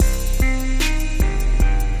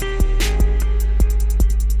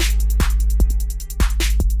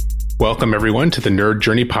Welcome, everyone, to the Nerd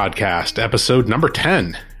Journey Podcast, episode number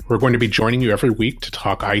 10. We're going to be joining you every week to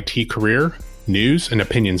talk IT career, news, and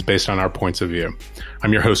opinions based on our points of view.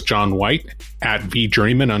 I'm your host, John White, at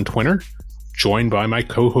VJourneyman on Twitter, joined by my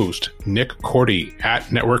co-host, Nick Cordy, at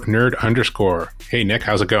NetworkNerd_. Hey, Nick,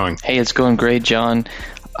 how's it going? Hey, it's going great, John.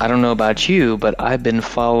 I don't know about you, but I've been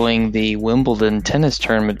following the Wimbledon tennis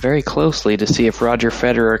tournament very closely to see if Roger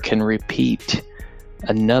Federer can repeat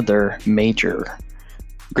another major.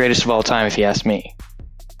 Greatest of all time, if you ask me.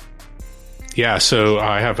 Yeah, so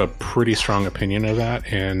I have a pretty strong opinion of that,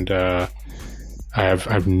 and I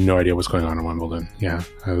have no idea what's going on in Wimbledon. Yeah,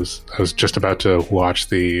 I was just about to watch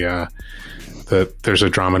there's a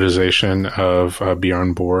dramatization of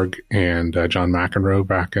Bjorn Borg and John McEnroe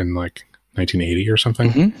back in like 1980 or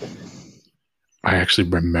something. Mm-hmm. I actually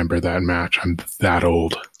remember that match. I'm that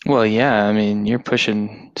old. Well, yeah, I mean, you're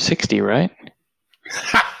pushing 60, right?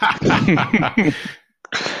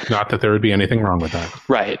 Not that there would be anything wrong with that.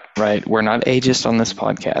 Right. We're not ageist on this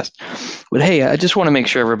podcast. But hey, I just want to make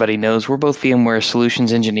sure everybody knows we're both VMware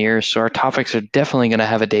solutions engineers, so our topics are definitely going to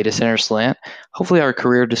have a data center slant. Hopefully our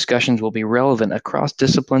career discussions will be relevant across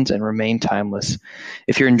disciplines and remain timeless.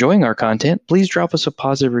 If you're enjoying our content, please drop us a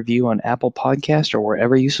positive review on Apple Podcast or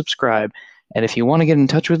wherever you subscribe. And if you want to get in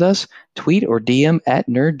touch with us, tweet or DM at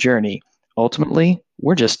Nerd Journey. Ultimately,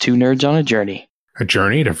 we're just two nerds on a journey. A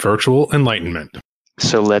journey to virtual enlightenment.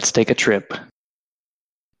 So let's take a trip.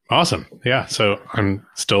 Awesome. Yeah. So I'm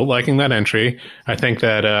still liking that entry. I think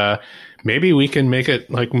that maybe we can make it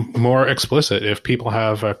like more explicit. If people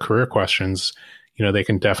have career questions, they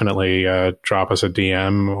can definitely drop us a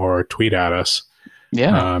DM or tweet at us.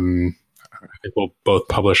 Yeah. I think we'll both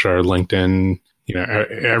publish our LinkedIn,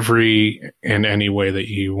 every and any way that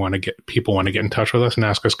you want to get in touch with us and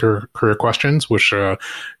ask us career questions, which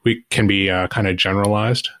we can be kind of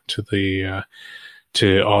generalized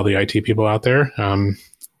to all the IT people out there.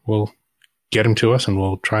 We'll get them to us and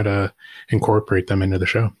we'll try to incorporate them into the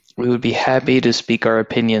show. We would be happy to speak our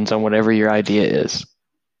opinions on whatever your idea is,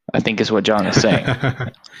 I think is what John is saying.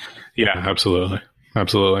 Yeah, absolutely.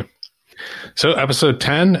 So episode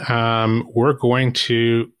 10, we're going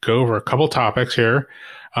to go over a couple topics here.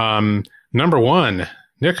 Number one,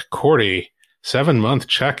 Nick Cordy, 7-month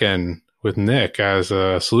check-in with Nick as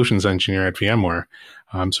a solutions engineer at VMware.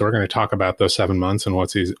 So we're going to talk about those 7 months and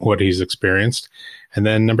what he's experienced. And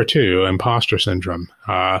then number two, imposter syndrome.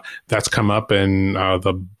 That's come up in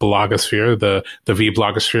the blogosphere, the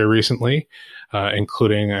V-blogosphere recently,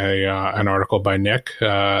 including an article by Nick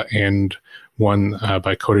and one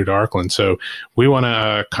by Cody Darkland. So we want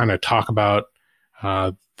to kind of talk about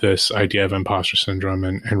this idea of imposter syndrome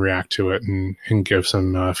and react to it and give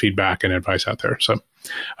some feedback and advice out there. So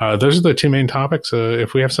those are the two main topics.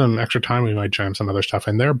 If we have some extra time, we might jam some other stuff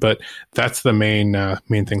in there, but that's the main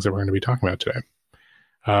things that we're going to be talking about today.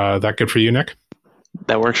 That good for you, Nick?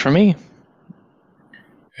 That works for me.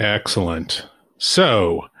 Excellent.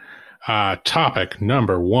 So topic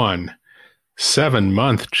number one,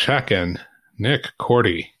 7-month check-in. Nick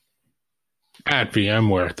Cordy at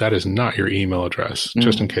VMware. That is not your email address,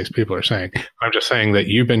 just in case people are saying. I'm just saying that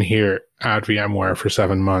you've been here at VMware for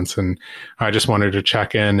 7 months, and I just wanted to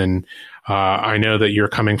check in. And I know that you're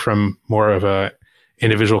coming from more of a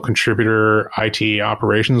individual contributor IT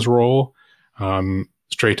operations role,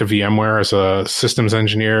 straight to VMware as a systems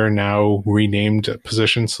engineer, now renamed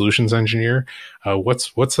position solutions engineer.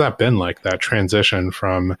 What's that been like, that transition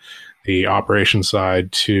from the operations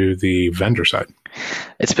side to the vendor side?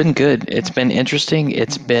 It's been good. It's been interesting.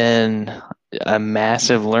 It's been a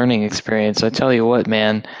massive learning experience. I tell you what,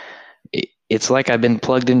 man, it's like I've been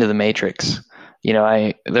plugged into the Matrix.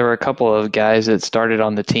 There were a couple of guys that started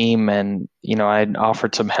on the team and, I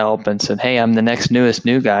offered some help and said, hey, I'm the next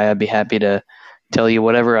new guy. I'd be happy to tell you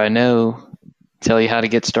whatever I know, tell you how to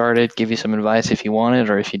get started, give you some advice if you want it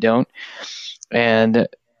or if you don't. And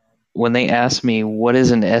when they asked me, what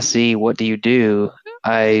is an SE? What do you do?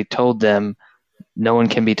 I told them, no one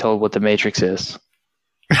can be told what the Matrix is.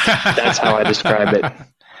 That's how I describe it.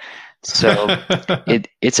 So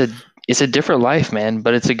it's a different life, man,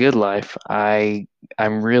 but it's a good life. I'm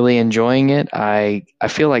really enjoying it. I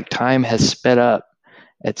feel like time has sped up.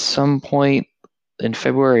 At some point in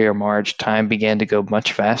February or March, time began to go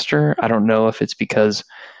much faster. I don't know if it's because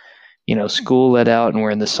school let out and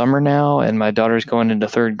we're in the summer now and my daughter's going into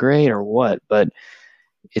 3rd grade or what, but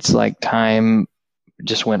it's like time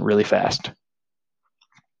just went really fast.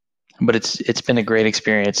 But it's been a great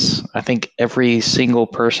experience. I think every single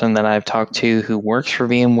person that I've talked to who works for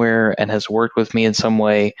VMware and has worked with me in some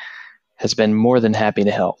way has been more than happy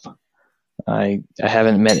to help. I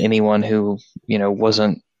haven't met anyone who,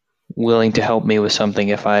 wasn't willing to help me with something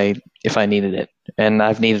if I needed it. And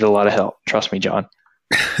I've needed a lot of help. Trust me, John.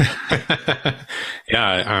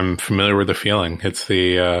 Yeah, I'm familiar with the feeling. It's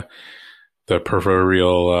the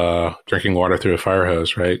proverbial drinking water through a fire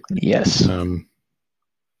hose, right? Yes.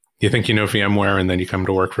 You think you know VMware, and then you come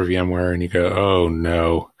to work for VMware, and you go, "Oh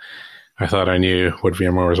no, I thought I knew what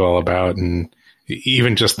VMware was all about." And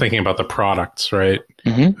even just thinking about the products, right?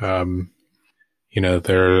 Mm-hmm.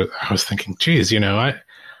 I was thinking, geez, I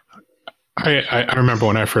remember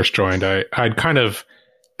when I first joined, I'd kind of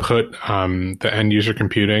put the end user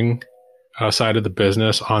computing side of the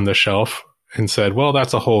business on the shelf and said, well,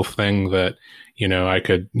 that's a whole thing that, I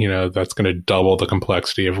could, that's going to double the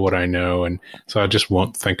complexity of what I know. And so I just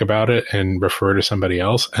won't think about it and refer to somebody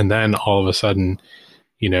else. And then all of a sudden,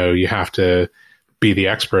 you have to be the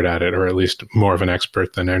expert at it, or at least more of an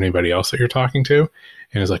expert than anybody else that you're talking to.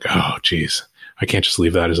 And it's like, oh, geez, I can't just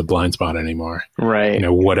leave that as a blind spot anymore. Right.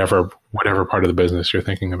 Whatever part of the business you're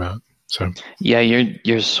thinking about. So yeah,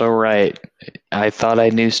 you're so right. I thought I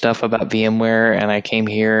knew stuff about VMware, and I came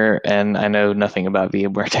here and I know nothing about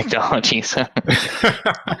VMware technology. So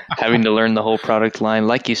having to learn the whole product line,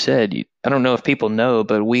 like you said, I don't know if people know,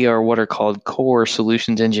 but we are what are called core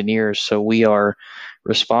solutions engineers. So we are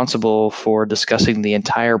responsible for discussing the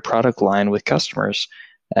entire product line with customers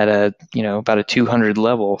at about a 200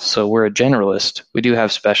 level. So we're a generalist. We do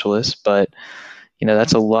have specialists, but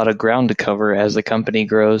that's a lot of ground to cover as the company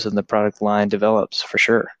grows and the product line develops, for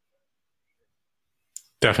sure.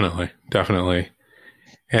 Definitely.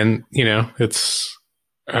 And, it's,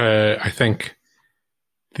 I think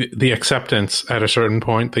the acceptance at a certain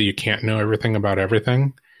point that you can't know everything about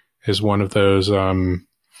everything is one of those,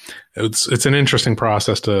 it's an interesting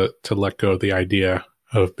process to let go of the idea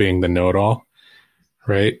of being the know-it-all,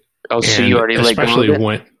 right? Oh, so you already let go of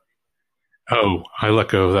it? Oh, I let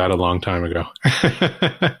go of that a long time ago.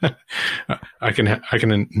 I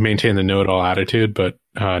can maintain the know-it-all attitude, but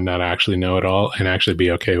not actually know it all and actually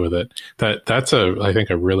be okay with it. That's I think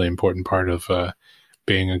a really important part of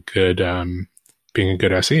being a good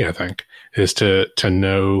SE. I think is to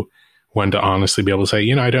know when to honestly be able to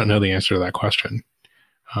say, I don't know the answer to that question,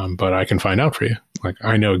 but I can find out for you. Like,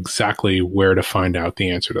 I know exactly where to find out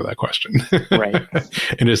the answer to that question. Right.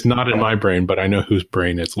 And it's not in my brain, but I know whose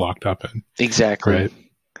brain it's locked up in. Exactly.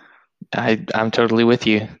 Right? I'm totally with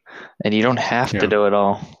you. And you don't have to know it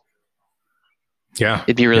all. Yeah.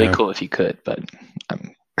 It'd be really cool if you could, but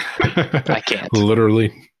I can't.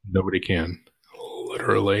 Literally, nobody can.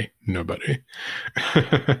 Literally nobody.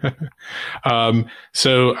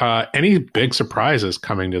 So any big surprises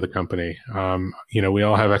coming to the company? We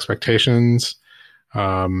all have expectations.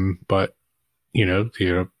 But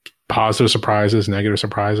positive surprises, negative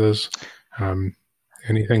surprises,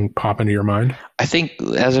 anything pop into your mind? I think,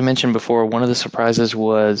 as I mentioned before, one of the surprises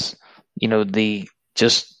was, the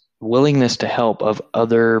just willingness to help of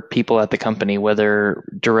other people at the company, whether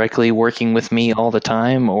directly working with me all the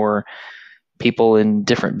time or people in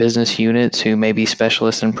different business units who may be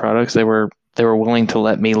specialists in products. They were willing to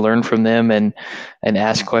let me learn from them and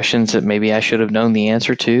ask questions that maybe I should have known the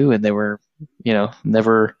answer to, and they were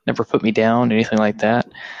never put me down, anything like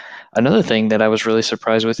that. Another thing that I was really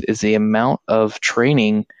surprised with is the amount of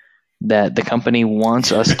training that the company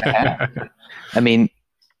wants us to have. I mean,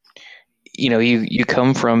 you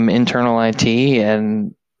come from internal IT,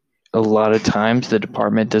 and a lot of times the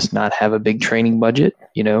department does not have a big training budget.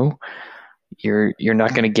 You're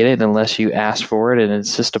not going to get it unless you ask for it and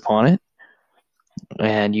insist upon it.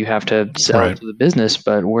 And you have to sell it to the business.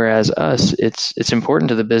 But whereas us, it's important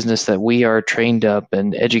to the business that we are trained up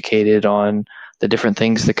and educated on the different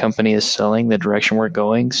things the company is selling, the direction we're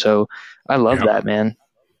going. So I love that, man.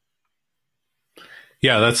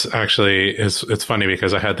 Yeah, that's actually, it's funny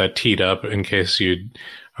because I had that teed up in case you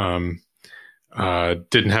didn't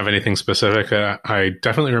have anything specific. I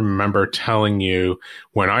definitely remember telling you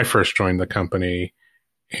when I first joined the company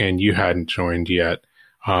and you hadn't joined yet,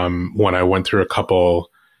 when I went through a couple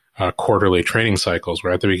quarterly training cycles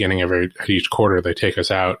where at the beginning of each quarter, they take us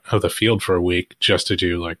out of the field for a week just to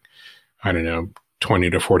do 20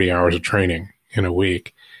 to 40 hours of training in a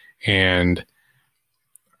week. And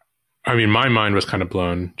I mean, my mind was kind of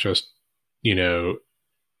blown just,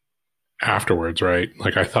 afterwards, right?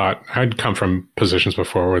 Like, I thought I'd come from positions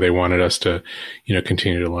before where they wanted us to,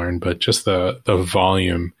 continue to learn, but just the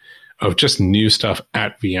volume of just new stuff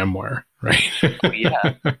at VMware, right? Oh,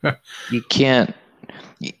 yeah. You can't,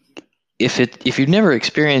 if you've never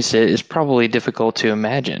experienced it, it's probably difficult to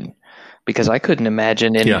imagine, because I couldn't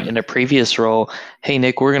imagine in a previous role, hey,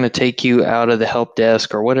 Nick, we're going to take you out of the help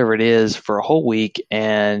desk or whatever it is for a whole week,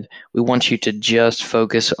 and we want you to just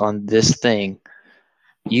focus on this thing.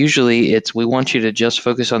 Usually it's, we want you to just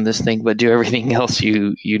focus on this thing, but do everything else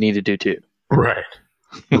you need to do too. Right.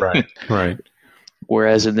 Right.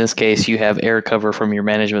 Whereas in this case, you have air cover from your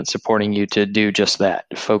management supporting you to do just that.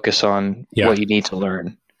 Focus on what you need to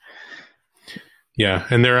learn. Yeah.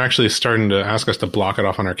 And they're actually starting to ask us to block it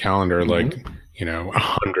off on our calendar, like,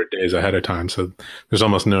 100 days ahead of time. So there's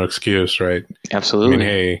almost no excuse, right? Absolutely. I mean,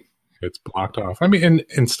 hey, it's blocked off. I mean,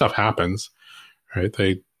 and stuff happens, right?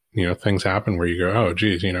 Things happen where you go, oh,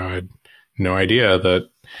 geez, I had no idea that,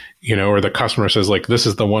 or the customer says, like, this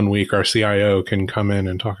is the 1 week our CIO can come in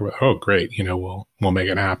and talk about, oh, great, we'll make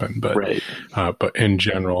it happen. But, but in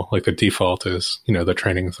general, like, the default is, the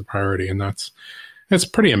training is the priority. And it's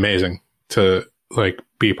pretty amazing to, like,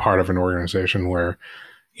 be part of an organization where,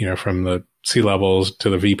 from the C-levels to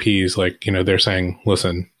the VPs, like, they're saying,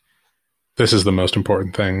 listen, this is the most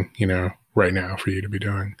important thing, right now for you to be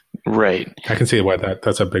doing. Right. I can see why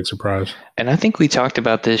that's a big surprise. And I think we talked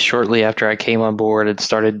about this shortly after I came on board and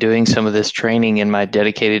started doing some of this training in my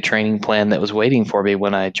dedicated training plan that was waiting for me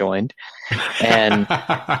when I joined. And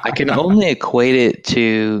I can only equate it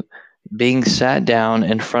to being sat down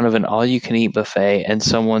in front of an all-you-can-eat buffet and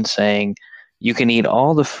someone saying, you can eat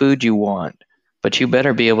all the food you want, but you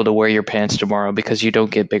better be able to wear your pants tomorrow because you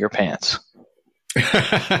don't get bigger pants.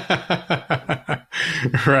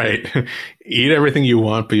 Right. Eat everything you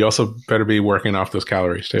want, but you also better be working off those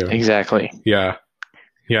calories too. Exactly. Yeah.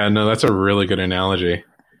 Yeah. No, that's a really good analogy.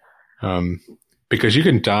 Because you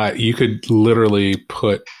could literally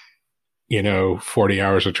put, 40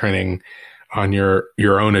 hours of training on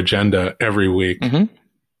your own agenda every week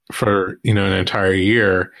for, an entire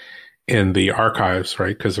year in the archives,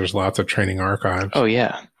 right? Because there's lots of training archives. Oh,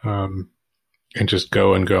 yeah. And just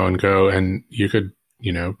go and go and go. And you could,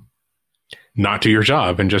 not do your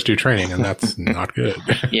job and just do training. And that's not good.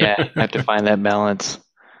 Yeah. Have to find that balance.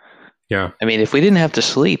 Yeah. I mean, if we didn't have to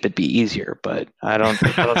sleep, it'd be easier, but I don't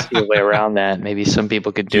see a way around that. Maybe some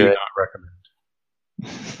people could do it.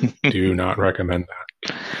 Do not recommend that.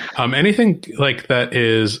 Anything like that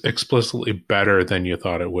is explicitly better than you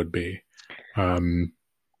thought it would be. I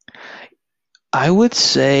would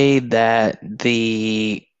say that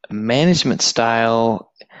the management style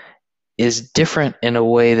is different in a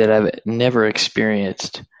way that I've never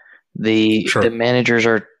experienced. The managers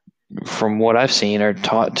are, from what I've seen, are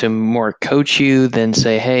taught to more coach you than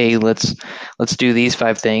say, hey, let's do these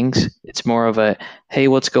 5 things. It's more of a, hey,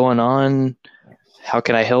 what's going on? How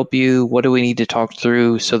can I help you? What do we need to talk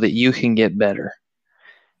through so that you can get better?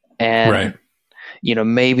 And,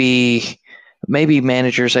 maybe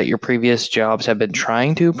managers at your previous jobs have been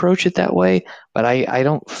trying to approach it that way, but I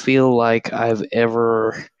don't feel like I've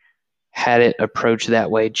ever had it approached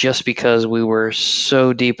that way, just because we were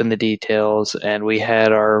so deep in the details and we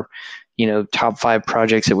had our, top 5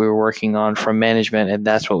 projects that we were working on from management, and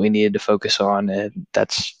that's what we needed to focus on. And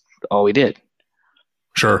that's all we did.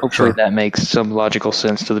 Sure. Hopefully that makes some logical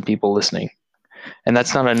sense to the people listening. And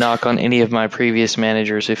that's not a knock on any of my previous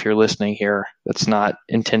managers. If you're listening here, that's not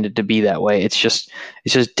intended to be that way. It's just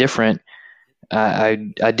different. I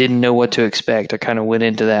didn't know what to expect. I kind of went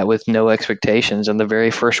into that with no expectations. And the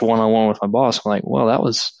very first one-on-one with my boss, I'm like, well, that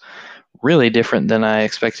was really different than I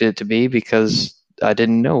expected it to be, because I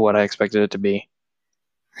didn't know what I expected it to be.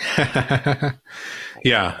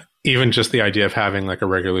 Yeah. Even just the idea of having like a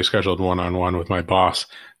regularly scheduled one-on-one with my boss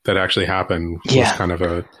that actually happened was kind of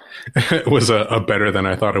a better than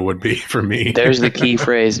I thought it would be for me. There's the key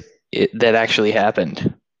phrase, that actually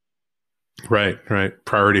happened. Right.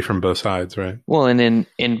 Priority from both sides, right? Well, and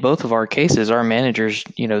in both of our cases, our managers,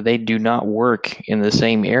 they do not work in the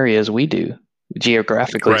same area as we do,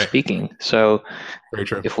 geographically speaking. So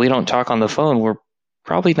if we don't talk on the phone, we're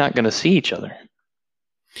probably not going to see each other.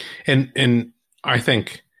 And I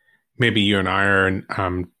think maybe you and I are in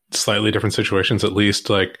slightly different situations, at least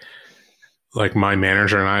like my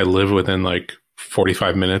manager and I live within like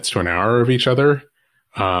 45 minutes to an hour of each other.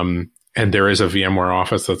 And there is a VMware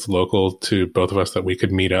office that's local to both of us that we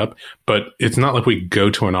could meet up, but it's not like we go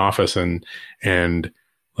to an office and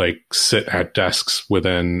like sit at desks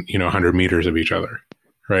within, 100 meters of each other.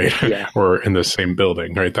 Right. Yeah. Or in the same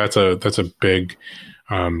building. Right. That's a big,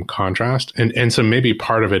 contrast. And so maybe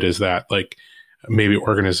part of it is that, like, maybe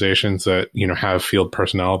organizations that, have field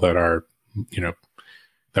personnel that are,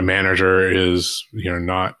 the manager is,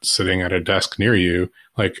 not sitting at a desk near you,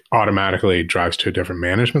 like automatically drives to a different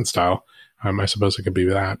management style. I suppose it could be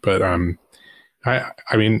that, but,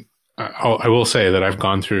 I mean, I will say that I've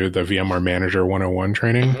gone through the VMware Manager 101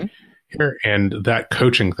 training here, and that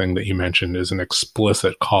coaching thing that you mentioned is an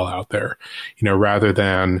explicit call out there, rather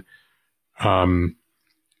than,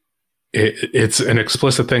 it's an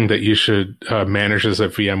explicit thing that you should, managers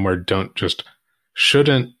at VMware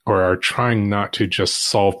shouldn't or are trying not to just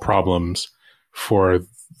solve problems for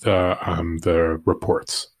the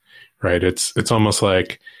reports, right? It's almost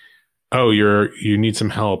like, oh, you need some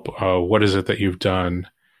help. What is it that you've done?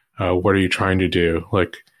 What are you trying to do?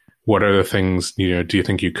 Like, what are the things, do you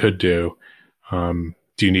think you could do?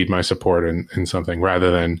 Do you need my support in something,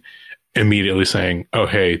 rather than immediately saying, oh,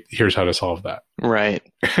 hey, here's how to solve that. Right.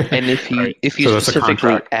 And if you Right. if you So that's a specifically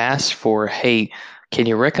contract. ask for, hey, can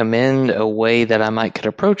you recommend a way that I could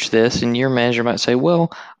approach this? And your manager might say,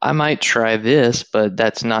 well, I might try this, but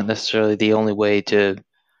that's not necessarily the only way to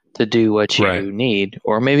do what you Right. need.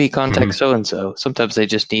 Or maybe contact Mhm. so and so. Sometimes they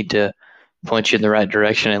just need to point you in the right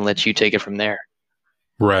direction and let you take it from there.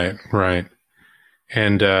 Right. Right.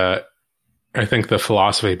 And I think the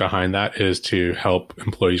philosophy behind that is to help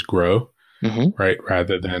employees grow, Hmm. right?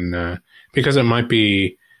 Rather than because it might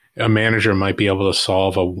be a manager might be able to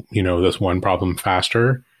solve this one problem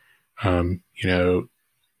faster, um, you know,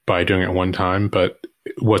 by doing it one time. But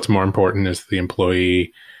what's more important is the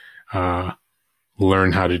employee uh,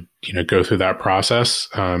 learn how to go through that process,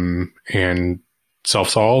 and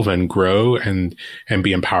self-solve and grow and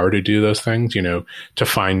be empowered to do those things, to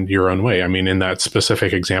find your own way. I mean, in that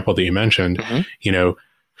specific example that you mentioned, Hmm.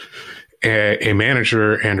 a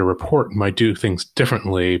manager and a report might do things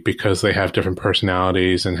differently because they have different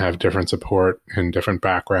personalities and have different support and different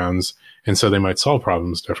backgrounds. And so they might solve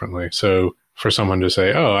problems differently. So for someone to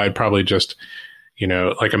say, oh, I'd probably just,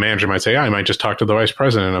 like a manager might say, I might just talk to the vice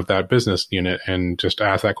president of that business unit and just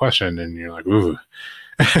ask that question. And you're like, ooh,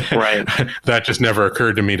 Right. that just never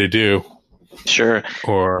occurred to me to do. Sure.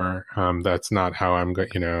 Or that's not how I'm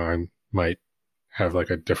going, I might have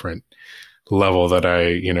like a different level that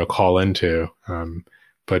I, call into.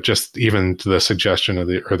 But just even the suggestion of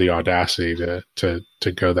the audacity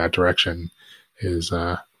to go that direction is,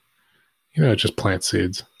 just plant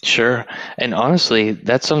seeds. Sure. And honestly,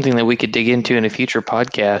 that's something that we could dig into in a future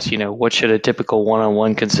podcast. What should a typical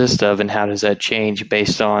one-on-one consist of, and how does that change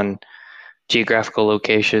based on geographical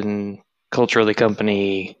location, culture of the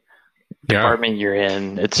company, department you're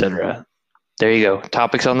in, etc. There you go.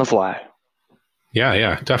 Topics on the fly.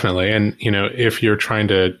 Yeah, definitely. And, if you're trying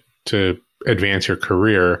to advance your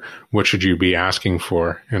career, what should you be asking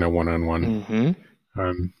for in a one-on-one?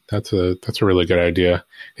 Mm-hmm. That's a really good idea.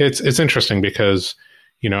 It's interesting because,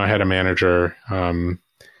 I had a manager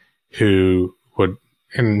who would,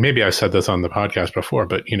 and maybe I said this on the podcast before,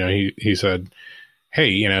 but he said,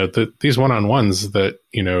 hey, these one-on-ones that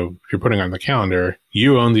you're putting on the calendar,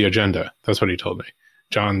 you own the agenda. That's what he told me.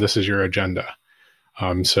 John, this is your agenda.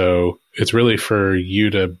 So it's really for you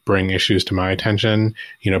to bring issues to my attention,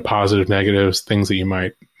 positive, negatives, things that you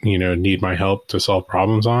might, need my help to solve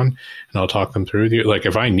problems on, and I'll talk them through with you. Like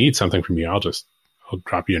if I need something from you, I'll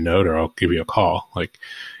drop you a note or I'll give you a call. Like,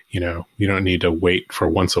 you don't need to wait for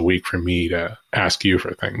once a week for me to ask you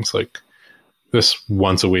for things. Like this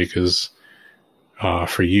once a week is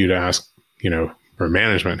for you to ask, for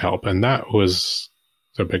management help. And that was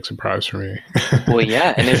a big surprise for me. Well,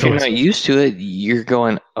 yeah. And if you're not used to it, you're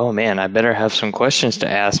going, oh man, I better have some questions to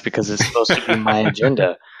ask because it's supposed to be my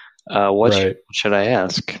agenda. What should I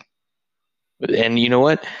ask? And you know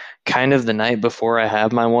what? Kind of the night before I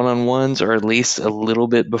have my one-on-ones, or at least a little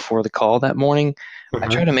bit before the call that morning, I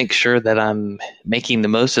try to make sure that I'm making the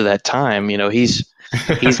most of that time. He's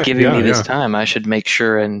giving me this time. I should make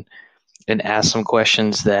sure and ask some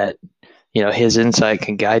questions that, his insight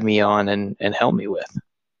can guide me on and help me with.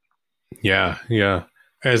 Yeah.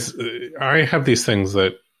 As I have these things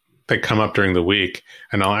that come up during the week,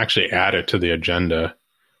 and I'll actually add it to the agenda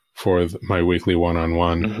for my weekly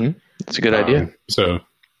one-on-one. Mm-hmm. That's a good idea. So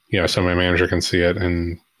my manager can see it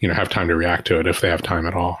and, have time to react to it if they have time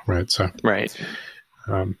at all. Right. So, right.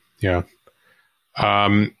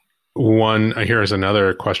 Here's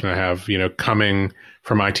another question I have, coming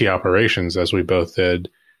from IT operations, as we both did,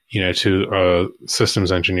 to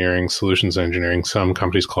systems engineering, solutions engineering. Some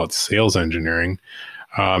companies call it sales engineering.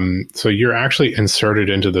 So you're actually inserted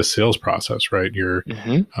into the sales process, right? You're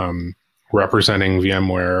representing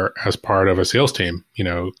VMware as part of a sales team,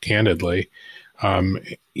 candidly.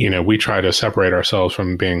 We try to separate ourselves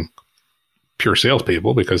from being pure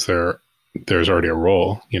salespeople because there's already a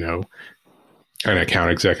role, an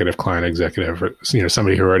account executive, client executive,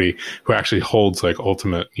 somebody who actually holds like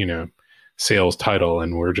ultimate, sales title,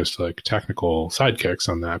 and we're just like technical sidekicks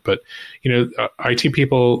on that. But, IT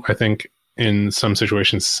people, I think in some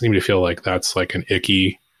situations seem to feel like that's like an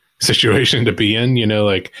icky situation to be in,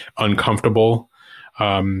 like uncomfortable.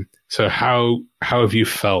 So how have you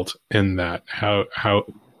felt in that?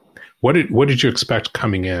 what did you expect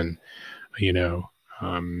coming in? You know,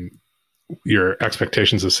 your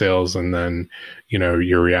expectations of sales, and then, you know,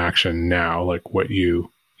 your reaction now, like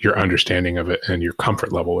your understanding of it and your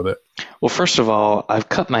comfort level with it. Well, first of all, I've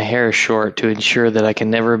cut my hair short to ensure that I can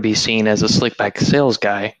never be seen as a slick back sales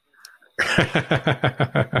guy.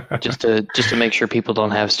 just to make sure people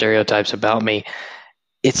don't have stereotypes about me.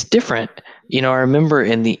 It's different. You know, I remember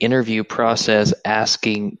in the interview process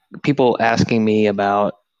asking me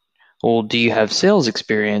about, well, do you have sales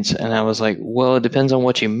experience? And I was like, well, it depends on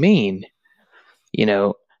what you mean. You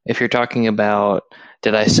know, if you're talking about,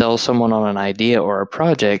 did I sell someone on an idea or a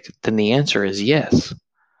project, then the answer is yes.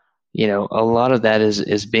 You know, a lot of that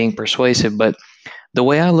is being persuasive, but the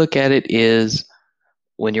way I look at it is,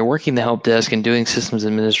 when you're working the help desk and doing systems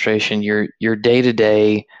administration, your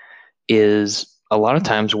day-to-day is a lot of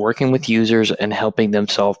times working with users and helping them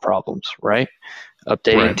solve problems, right?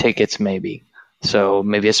 Updating tickets maybe. So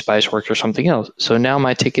maybe it's Spiceworks or something else. So now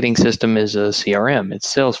my ticketing system is a CRM.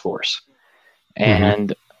 It's Salesforce.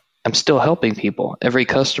 And I'm still helping people. Every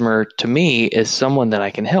customer to me is someone that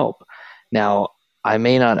I can help. Now, I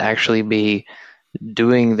may not actually be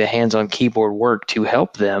doing the hands-on keyboard work to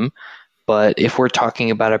help them, but if we're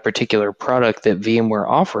talking about a particular product that VMware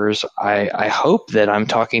offers, I hope that I'm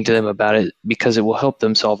talking to them about it because it will help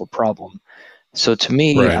them solve a problem. So to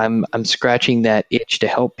me, I'm scratching that itch to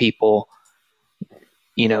help people,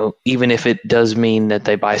 you know, even if it does mean that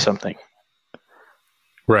they buy something.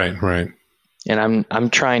 Right. And I'm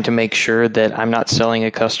trying to make sure that I'm not selling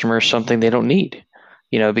a customer something they don't need.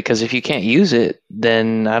 You know, because if you can't use it,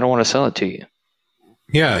 then I don't want to sell it to you.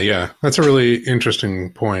 Yeah. That's a really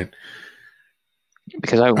interesting point.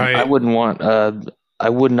 Because I wouldn't want I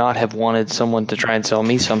would not have wanted someone to try and sell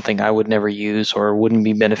me something I would never use or wouldn't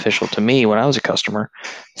be beneficial to me when I was a customer.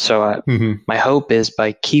 So my hope is,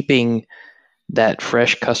 by keeping that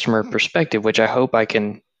fresh customer perspective, which I hope I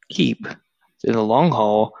can keep in the long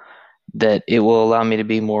haul, that it will allow me to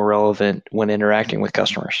be more relevant when interacting with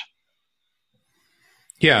customers.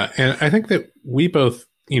 Yeah, and I think that we both,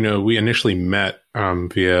 you know, we initially met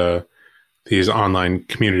via these online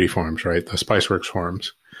community forums, right? The Spiceworks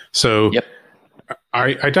forums. So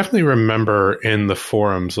I definitely remember in the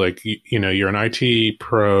forums, like, you know, you're an IT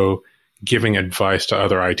pro giving advice to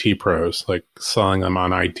other IT pros, like selling them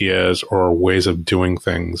on ideas or ways of doing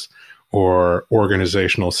things or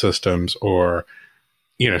organizational systems or,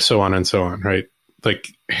 you know, so on and so on, right? Like,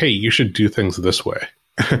 hey, you should do things this way.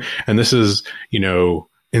 And this is, you know,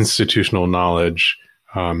 institutional knowledge,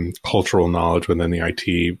 cultural knowledge within the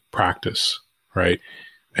IT practice, right?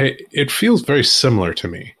 It feels very similar to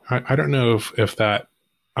me. I don't know if that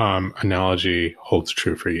analogy holds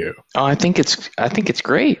true for you. Oh, I think it's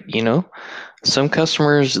great. You know, some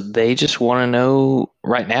customers, they just want to know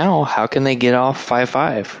right now, how can they get off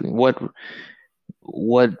 5.5?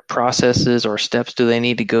 What processes or steps do they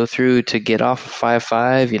need to go through to get off of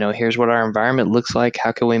 5.5? You know, here's what our environment looks like.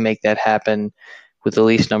 How can we make that happen with the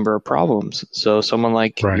least number of problems? So someone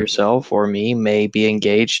like yourself or me may be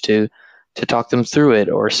engaged to talk them through it,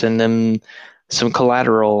 or send them some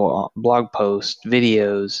collateral, blog posts,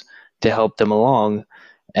 videos to help them along.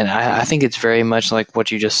 And I think it's very much like what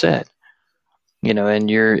you just said, you know, and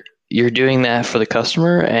you're doing that for the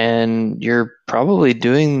customer, and you're probably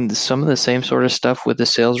doing some of the same sort of stuff with the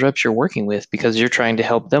sales reps you're working with, because you're trying to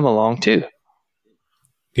help them along too.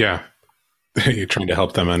 Yeah. You're trying to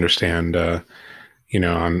help them understand, you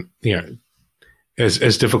know,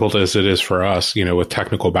 as difficult as it is for us, you know, with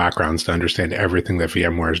technical backgrounds, to understand everything that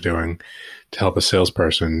VMware is doing to help a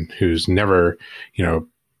salesperson who's never, you know,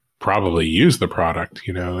 probably used the product,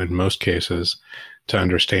 you know, in most cases, to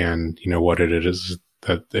understand, you know, what it is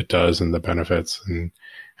that it does and the benefits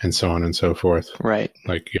and so on and so forth. Right.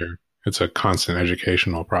 Like it's a constant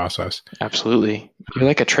educational process. Absolutely. You're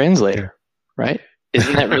like a translator, right?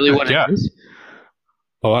 Isn't that really what it is?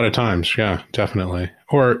 A lot of times, yeah, definitely.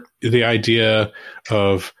 Or the idea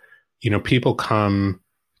of, you know, people come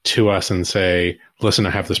to us and say, listen,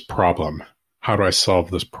 I have this problem. How do I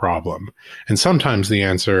solve this problem? And sometimes the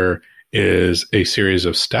answer is a series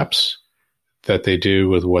of steps that they do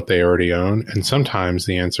with what they already own. And sometimes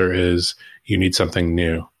the answer is you need something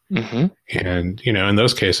new. Mm-hmm. And, you know, in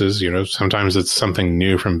those cases, you know, sometimes it's something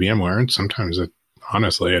new from VMware, and sometimes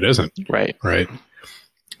honestly, it isn't. Right.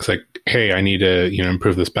 It's like, hey, I need to, you know,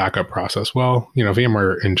 improve this backup process. Well, you know,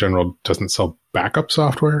 VMware in general doesn't sell backup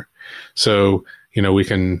software. So, you know, we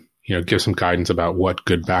can, you know, give some guidance about what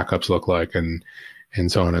good backups look like and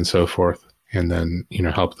so on and so forth. And then, you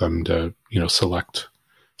know, help them to, you know, select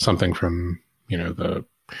something from, you know, the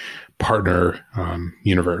partner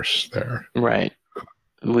universe there. Right.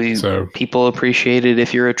 So people appreciate it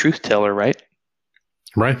if you're a truth teller, right?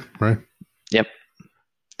 right. Yep.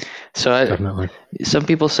 So Definitely. some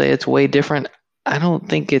people say it's way different. I don't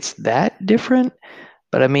think it's that different,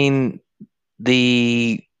 but I mean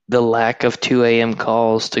the lack of 2 a.m.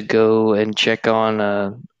 calls to go and check on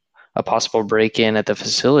a possible break-in at the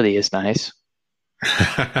facility is nice.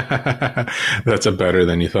 That's a better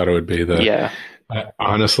than you thought it would be. Yeah.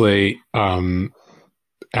 Honestly,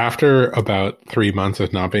 after about 3 months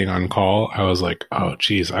of not being on call, I was like, oh,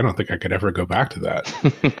 geez, I don't think I could ever go back to that.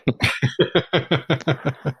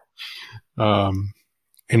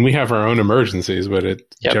 And we have our own emergencies, but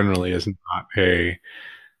it generally is not a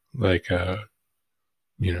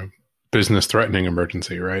business threatening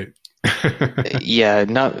emergency, right? Yeah,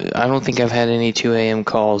 I don't think I've had any 2 a.m.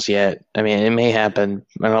 calls yet. I mean, it may happen,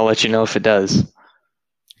 and I'll let you know if it does.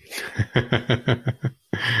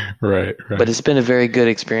 Right. But it's been a very good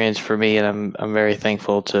experience for me, and I'm very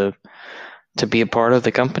thankful to be a part of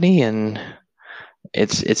the company, and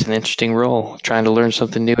it's an interesting role, trying to learn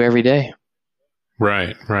something new every day.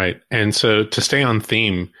 Right. And so to stay on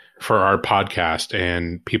theme for our podcast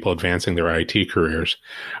and people advancing their IT careers,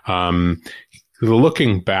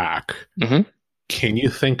 looking back, can you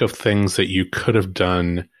think of things that you could have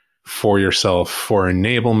done for yourself, for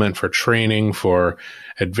enablement, for training, for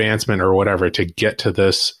advancement or whatever to get to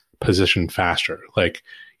this position faster? Like,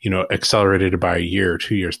 accelerated by a year,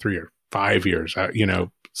 2 years, 3 or 5 years,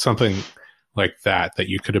 something like that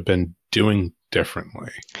you could have been doing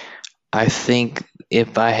differently. I think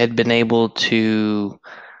if I had been able to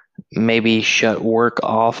maybe shut work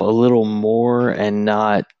off a little more and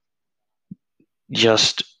not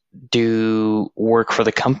just do work for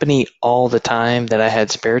the company all the time that I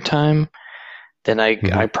had spare time, then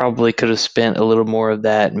I probably could have spent a little more of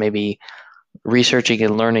that maybe researching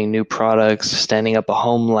and learning new products, standing up a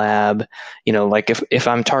home lab. Like if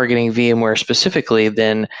I'm targeting VMware specifically,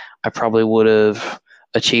 then I probably would have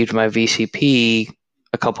achieved my VCP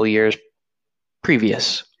a couple years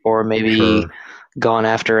previous, or maybe gone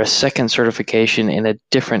after a second certification in a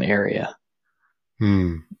different area,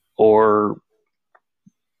 or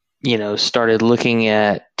started looking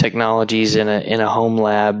at technologies in a home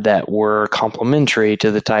lab that were complementary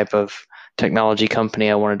to the type of technology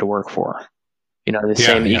company I wanted to work for. The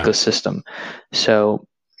same ecosystem. So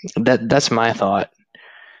that's my thought.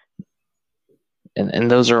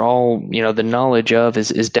 And those are all, the knowledge of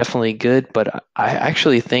is definitely good, but I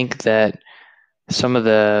actually think that some of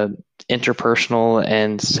the interpersonal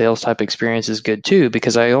and sales type experience is good too,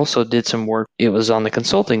 because I also did some work. It was on the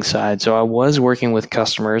consulting side. So I was working with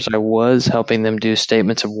customers. I was helping them do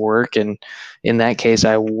statements of work. And in that case,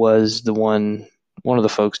 I was one of the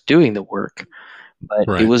folks doing the work,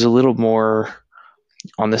 but it was a little more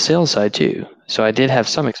on the sales side too. So I did have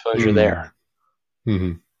some exposure there.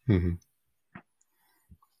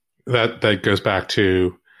 That goes back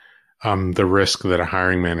to the risk that a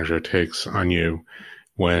hiring manager takes on you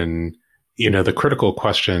when, the critical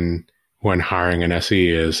question when hiring an SE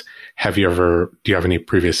is, do you have any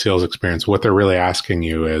previous sales experience? What they're really asking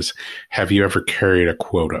you is, have you ever carried a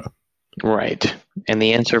quota? Right. And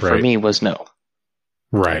the answer for me was no.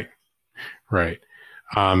 Right.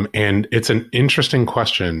 And it's an interesting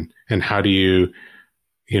question. And how do you,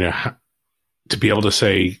 to be able to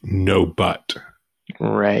say no, but.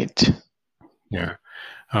 Right. Yeah.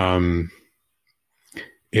 And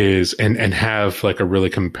have like a really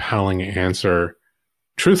compelling answer,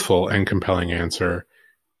 truthful and compelling answer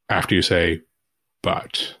after you say,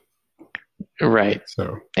 but. Right.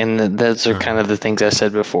 So, and those are kind of the things I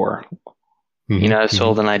said before. I've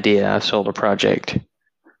sold an idea. I've sold a project.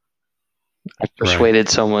 I've persuaded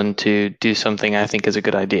someone to do something I think is a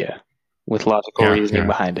good idea with logical reasoning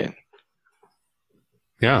behind it.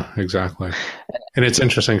 Yeah, exactly. And it's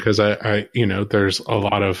interesting because I there's a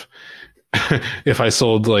lot of, if I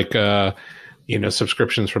sold like,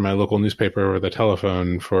 subscriptions for my local newspaper or the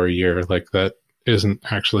telephone for a year, like that isn't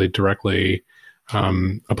actually directly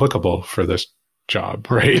applicable for this job,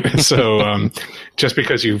 right? So just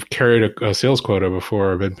because you've carried a sales quota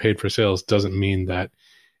before or been paid for sales doesn't mean that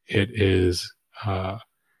it is,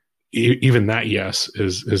 even that yes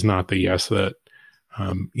is not the yes that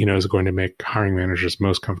is going to make hiring managers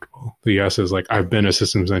most comfortable. The yes is like, I've been a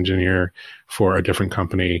systems engineer for a different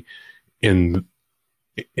company in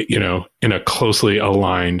a closely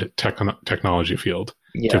aligned technology field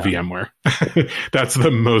to VMware. That's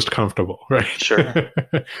the most comfortable, right? Sure.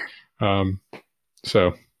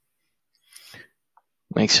 So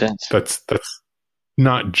makes sense. That's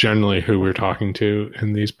not generally who we're talking to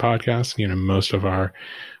in these podcasts. Most of our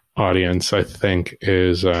audience, I think,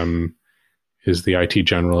 is is the IT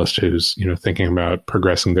generalist who's, thinking about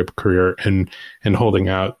progressing their career and holding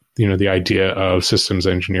out, the idea of systems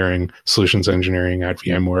engineering, solutions engineering at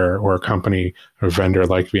VMware or a company or vendor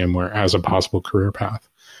like VMware as a possible career path.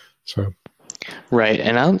 So. Right.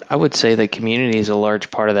 And I would say that community is a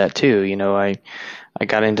large part of that too. I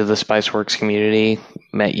got into the Spiceworks community,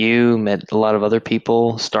 met a lot of other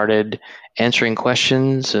people, started answering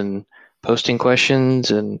questions and posting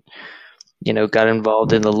questions, and, got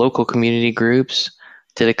involved in the local community groups,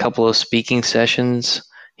 did a couple of speaking sessions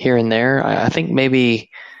here and there. I think maybe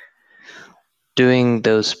doing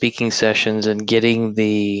those speaking sessions and getting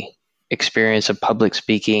the experience of public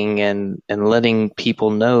speaking and letting people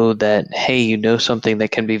know that, hey, you know something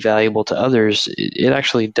that can be valuable to others, it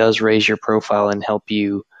actually does raise your profile and help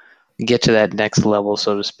you get to that next level,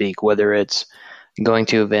 so to speak, whether it's going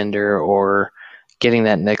to a vendor or getting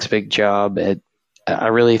that next big job. I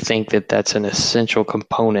really think that that's an essential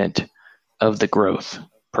component of the growth,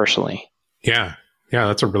 personally. Yeah,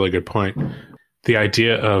 that's a really good point. The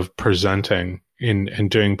idea of presenting and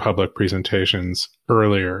doing public presentations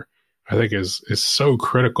earlier, I think is so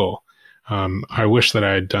critical. I wish that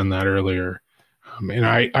I had done that earlier. And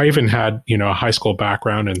I even had, a high school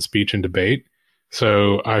background in speech and debate.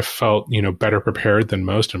 So I felt, better prepared than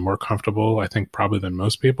most and more comfortable, I think, probably than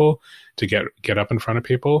most people to get up in front of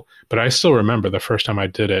people. But I still remember the first time I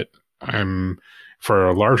did it, for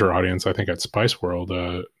a larger audience, I think at Spice World,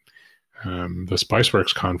 the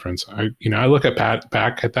Spiceworks conference, I look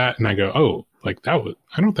back at that and I go, oh, like I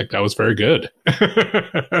don't think that was very good.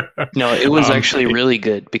 No, it was actually really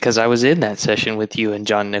good, because I was in that session with you and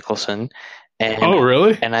John Nicholson. And, oh,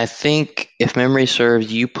 really? And I think, if memory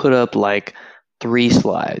serves, you put up like 3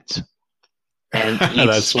 slides. And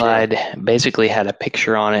each slide basically had a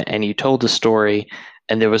picture on it, and you told the story,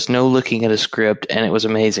 and there was no looking at a script, and it was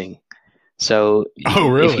amazing. So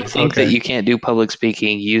really? If you think that you can't do public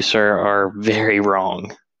speaking, you, sir, are very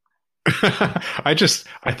wrong. I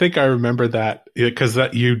think I remember that because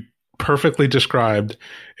that you perfectly described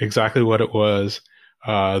exactly what it was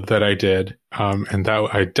that I did. And that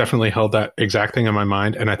I definitely held that exact thing in my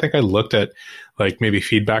mind. And I think I looked at like maybe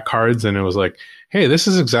feedback cards, and it was like, hey, this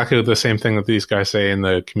is exactly the same thing that these guys say in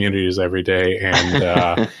the communities every day.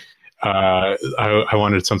 And I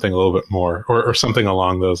wanted something a little bit more or something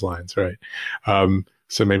along those lines. Right.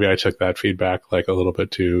 So maybe I took that feedback like a little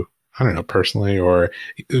bit too, I don't know, personally, or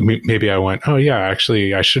maybe I went, oh yeah,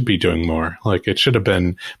 actually I should be doing more. Like it should have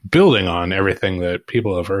been building on everything that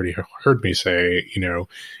people have already heard me say,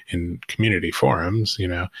 in community forums,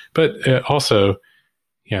 but also,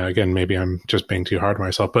 yeah, again, maybe I'm just being too hard on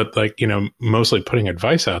myself, but like, mostly putting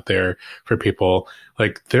advice out there for people.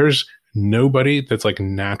 Like there's nobody that's like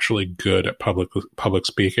naturally good at public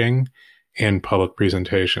speaking and public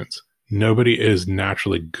presentations. Nobody is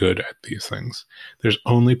naturally good at these things. There's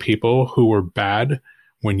only people who were bad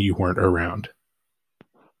when you weren't around.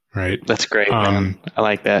 Right? That's great, man. I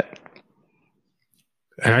like that.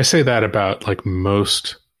 And I say that about like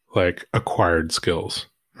most like acquired skills,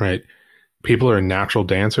 right? People are natural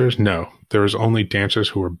dancers. No, there's only dancers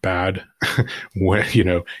who were bad when,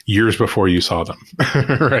 years before you saw them,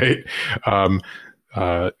 right?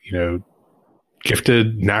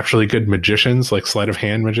 Gifted, naturally good magicians, like sleight of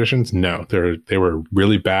hand magicians. No, they were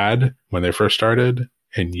really bad when they first started,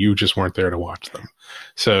 and you just weren't there to watch them.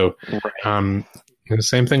 So, the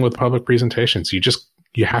same thing with public presentations.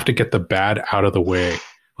 You have to get the bad out of the way,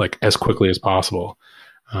 like as quickly as possible.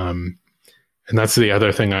 And that's the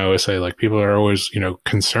other thing I always say, like people are always,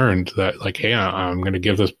 concerned that like, hey, I'm going to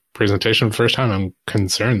give this presentation the first time. I'm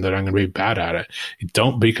concerned that I'm going to be bad at it.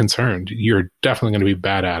 Don't be concerned. You're definitely going to be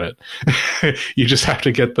bad at it. You just have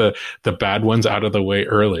to get the bad ones out of the way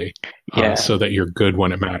early, so that you're good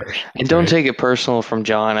when it matters. And don't take it personal from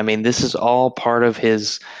John. I mean, this is all part of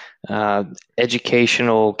his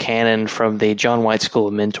educational canon from the John White School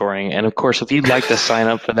of Mentoring. And of course, if you'd like to sign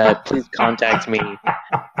up for that, please contact me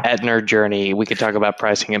at Nerd Journey. We could talk about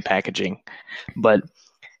pricing and packaging. But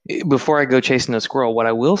before I go chasing the squirrel, what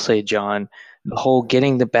I will say, John, the whole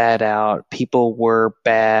getting the bad out, people were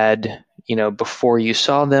bad, before you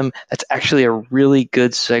saw them, that's actually a really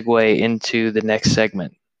good segue into the next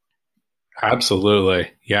segment. Absolutely.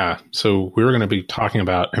 Yeah. So we're going to be talking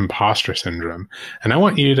about imposter syndrome. And I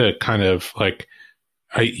want you to kind of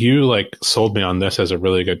you sold me on this as a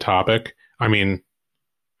really good topic. I mean,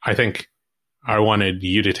 I think I wanted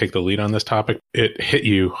you to take the lead on this topic. It hit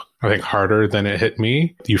you, I think, harder than it hit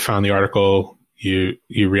me. You found the article, you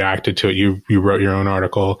reacted to it, you wrote your own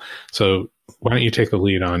article. So why don't you take the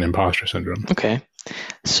lead on imposter syndrome? Okay.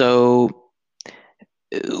 So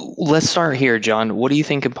let's start here, John. What do you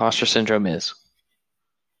think imposter syndrome is?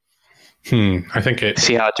 I think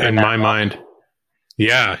See how it turned in out my well? mind.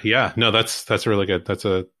 Yeah. No, that's really good. That's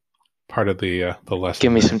a part of the Give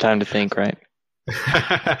lesson me there. some time to think, right?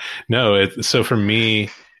 No, so for me,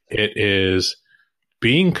 it is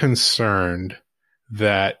being concerned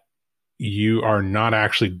that you are not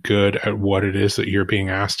actually good at what it is that you're being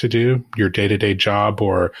asked to do, your day-to-day job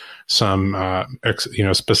or some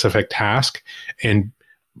specific task, and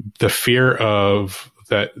the fear of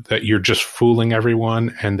that you're just fooling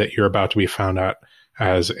everyone and that you're about to be found out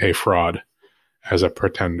as a fraud, as a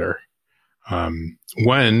pretender,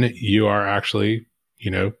 when you are actually,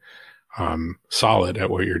 solid at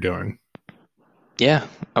what you're doing. Yeah,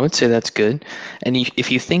 I would say that's good. And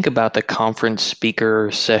if you think about the conference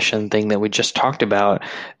speaker session thing that we just talked about,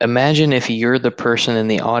 imagine if you're the person in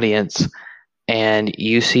the audience and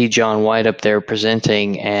you see John White up there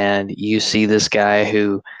presenting, and you see this guy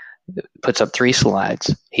who puts up 3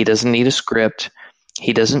 slides. He doesn't need a script.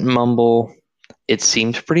 He doesn't mumble. It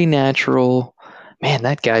seems pretty natural. Man,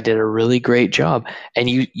 that guy did a really great job. And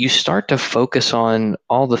you start to focus on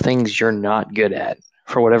all the things you're not good at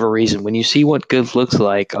for whatever reason. When you see what good looks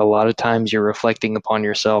like, a lot of times you're reflecting upon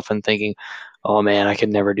yourself and thinking, oh man, I could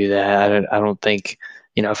never do that. I don't think,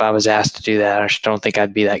 if I was asked to do that, I just don't think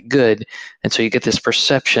I'd be that good. And so you get this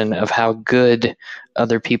perception of how good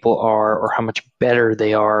other people are or how much better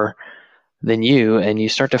they are than you, and you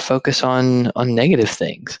start to focus on negative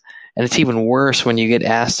things. And it's even worse when you get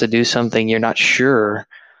asked to do something you're not sure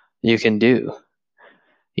you can do.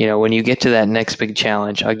 When you get to that next big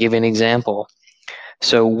challenge, I'll give you an example.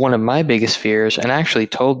 So one of my biggest fears, and I actually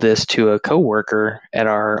told this to a coworker at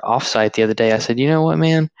our offsite the other day, I said, you know what,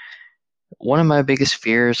 man? One of my biggest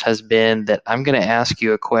fears has been that I'm going to ask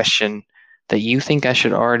you a question that you think I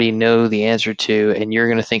should already know the answer to, and you're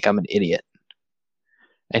going to think I'm an idiot.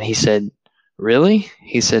 And he said, really?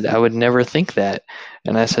 He said, I would never think that.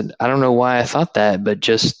 And I said, I don't know why I thought that, but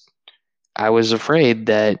just I was afraid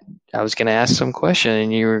that I was going to ask some question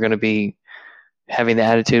and you were going to be having the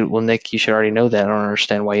attitude, well, Nick, you should already know that. I don't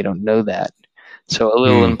understand why you don't know that. So a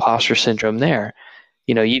little imposter syndrome there.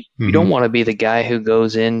 You don't want to be the guy who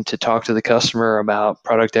goes in to talk to the customer about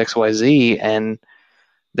product XYZ and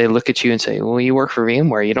they look at you and say, well, you work for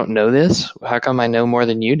VMware. You don't know this? How come I know more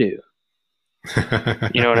than you do?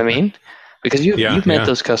 You know what I mean? Because you've met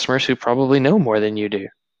those customers who probably know more than you do.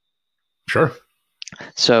 Sure.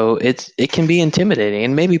 So it can be intimidating,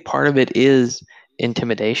 and maybe part of it is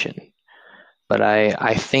intimidation. But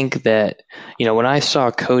I think that, when I saw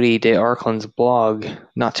Cody DeArkland's blog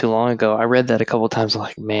not too long ago, I read that a couple of times. I'm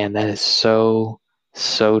like, man, that is so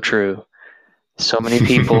true. So many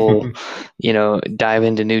people, dive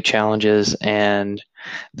into new challenges, and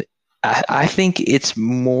I think it's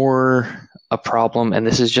more a problem, and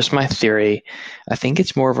this is just my theory. I think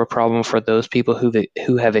it's more of a problem for those people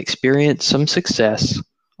who have experienced some success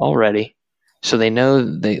already, so they know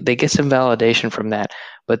they get some validation from that,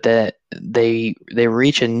 but that they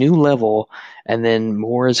reach a new level, and then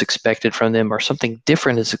more is expected from them, or something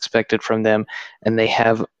different is expected from them, and they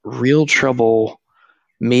have real trouble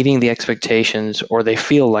meeting the expectations, or they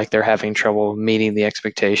feel like they're having trouble meeting the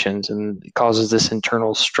expectations, and it causes this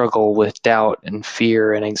internal struggle with doubt and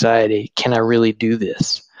fear and anxiety. Can I really do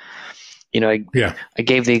this? I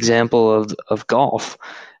gave the example of golf,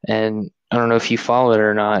 and I don't know if you follow it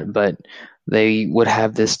or not, but they would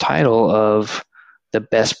have this title of the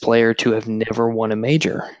best player to have never won a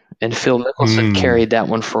major, and Phil Mickelson carried that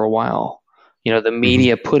one for a while. The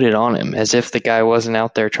media put it on him as if the guy wasn't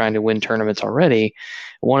out there trying to win tournaments already.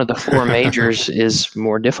 One of the 4 majors is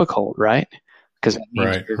more difficult, right? Because that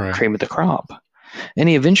means you're cream of the crop. And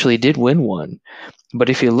he eventually did win one. But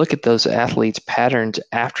if you look at those athletes' patterns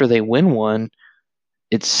after they win one,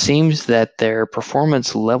 it seems that their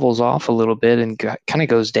performance levels off a little bit and kind of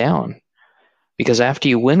goes down. Because after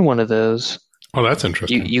you win one of those, oh, that's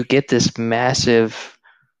interesting. You get this massive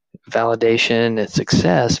validation and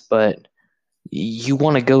success, but you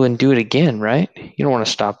want to go and do it again, right? You don't want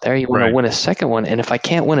to stop there. You want to win a second one. And if I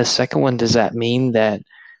can't win a second one, does that mean that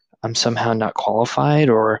I'm somehow not qualified,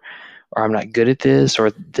 or I'm not good at this,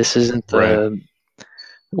 or this isn't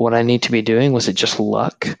what I need to be doing? Was it just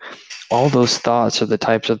luck? All those thoughts are the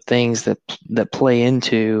types of things that play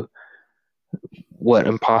into what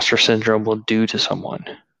imposter syndrome will do to someone.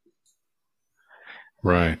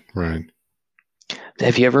 Right.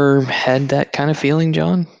 Have you ever had that kind of feeling,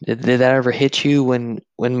 John? Did that ever hit you when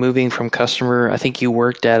moving from customer? I think you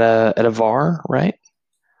worked at a VAR, right?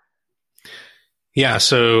 Yeah.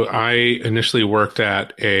 So I initially worked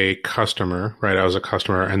at a customer, right? I was a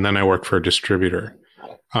customer, and then I worked for a distributor.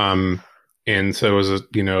 And so it was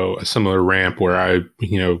a similar ramp where I,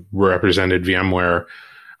 represented VMware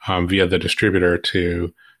via the distributor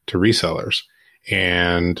to resellers.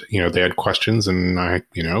 And, they had questions, and I,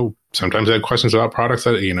 sometimes I had questions about products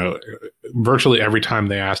that, virtually every time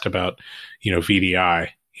they asked about, VDI,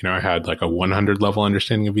 I had like a 100 level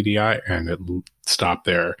understanding of VDI, and it stopped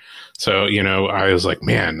there. So, I was like,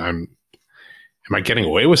 man, am I getting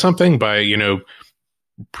away with something by,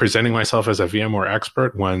 presenting myself as a VMware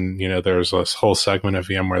expert when, there's this whole segment of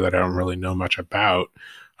VMware that I don't really know much about,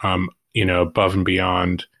 above and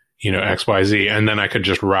beyond, XYZ. And then I could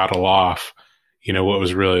just rattle off, what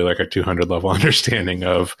was really like a 200 level understanding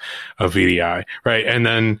of VDI. Right. And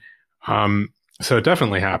then, so it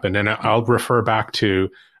definitely happened. And I'll refer back to,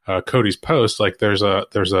 Cody's post. Like there's an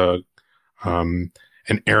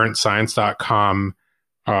errantscience.com,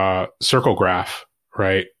 circle graph,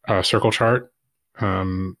 right? Circle chart,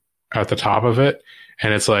 at the top of it.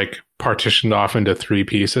 And it's like partitioned off into 3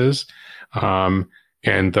 pieces.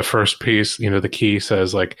 And the first piece, the key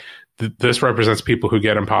says like, this represents people who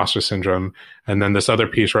get imposter syndrome. And then this other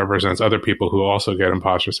piece represents other people who also get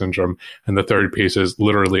imposter syndrome. And the third piece is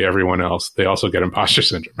literally everyone else. They also get imposter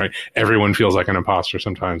syndrome, right? Everyone feels like an imposter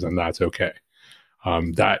sometimes, and that's okay.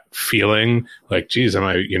 That feeling like, geez, am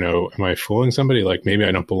I fooling somebody? Like maybe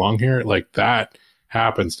I don't belong here. Like that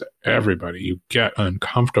happens to everybody. You get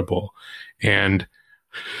uncomfortable, and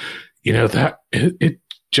that it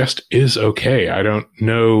just is okay. I don't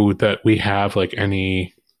know that we have like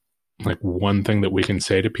any like one thing that we can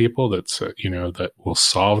say to people that's that will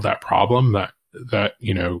solve that problem that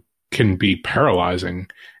can be paralyzing.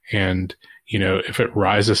 And if it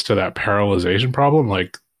rises to that paralyzation problem,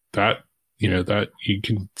 like that that you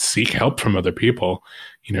can seek help from other people,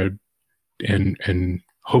 and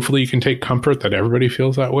hopefully you can take comfort that everybody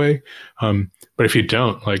feels that way. But if you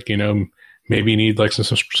don't, like, maybe you need like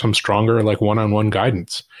some stronger, like one-on-one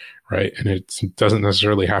guidance, right? And it doesn't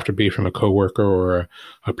necessarily have to be from a coworker or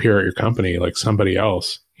a peer at your company, like somebody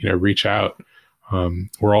else, reach out.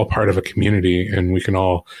 We're all part of a community, and we can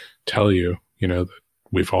all tell you, that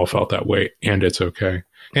we've all felt that way, and it's okay.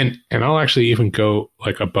 And I'll actually even go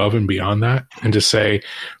like above and beyond that and just say,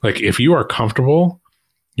 like, if you are comfortable,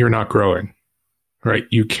 you're not growing, right?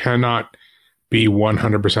 You cannot be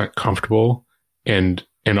 100% comfortable and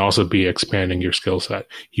also be expanding your skill set.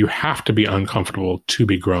 You have to be uncomfortable to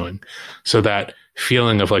be growing. So that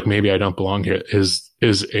feeling of like, maybe I don't belong here is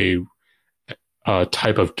a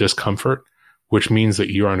type of discomfort, which means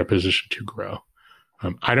that you are in a position to grow.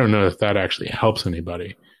 I don't know if that actually helps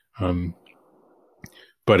anybody.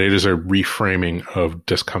 But it is a reframing of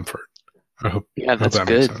discomfort. Yeah, that's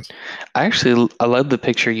good. I love the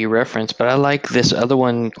picture you referenced, but I like this other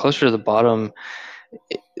one closer to the bottom.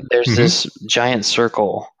 There's this giant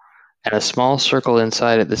circle and a small circle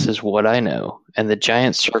inside it. This is what I know. And the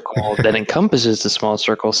giant circle that encompasses the small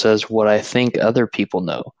circle says what I think other people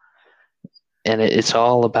know. And it's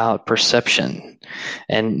all about perception.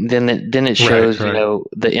 And then it shows,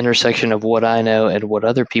 the intersection of what I know and what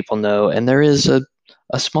other people know. And there is a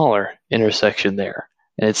smaller intersection there.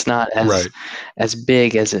 And it's not as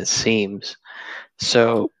big as it seems.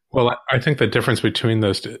 So, well, I think the difference between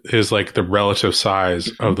those is like the relative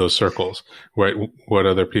size of those circles. Right? What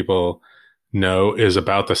other people know is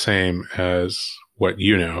about the same as what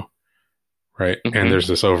you know, right? Mm-hmm. And there's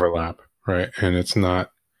this overlap, right? And it's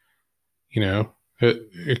not,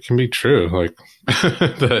 it can be true, like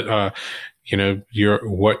that.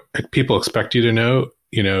 What people expect you to know,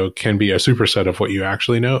 can be a superset of what you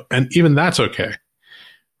actually know, and even that's okay,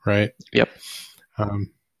 right? Yep.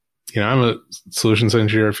 I'm a solutions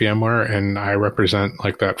engineer at VMware, and I represent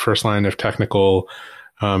like that first line of technical,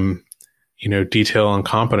 detail and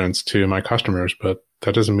competence to my customers. But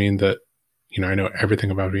that doesn't mean that, I know everything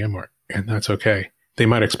about VMware, and that's okay. They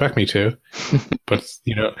might expect me to, but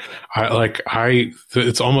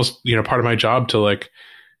it's almost, part of my job to like,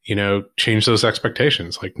 change those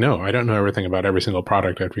expectations. Like, no, I don't know everything about every single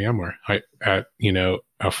product at VMware. At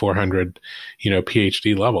a 400,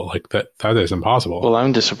 PhD level, like that is impossible. Well,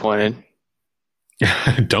 I'm disappointed.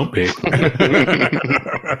 Don't be.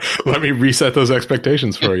 Let me reset those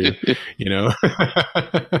expectations for you.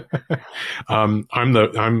 I'm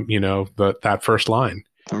that first line.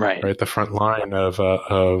 Right. The front line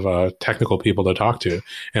of technical people to talk to.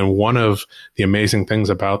 And one of the amazing things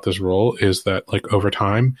about this role is that like over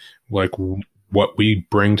time, like what we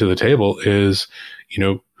bring to the table is,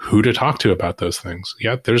 who to talk to about those things.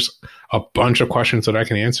 Yeah. There's a bunch of questions that I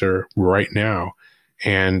can answer right now.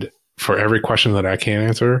 And for every question that I can't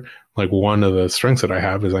answer, like one of the strengths that I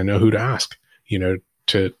have is I know who to ask,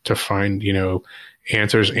 to find,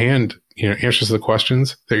 answers and, answers to the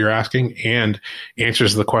questions that you're asking and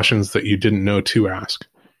answers to the questions that you didn't know to ask,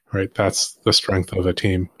 right? That's the strength of a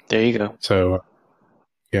team. There you go. So,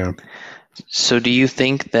 yeah. So do you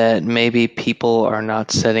think that maybe people are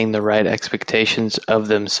not setting the right expectations of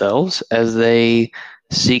themselves as they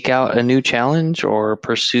seek out a new challenge or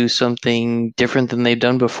pursue something different than they've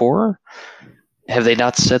done before? Have they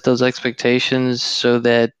not set those expectations so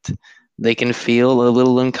that they can feel a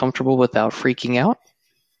little uncomfortable without freaking out?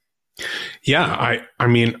 Yeah, I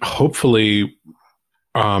mean, hopefully,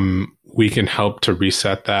 we can help to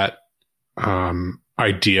reset that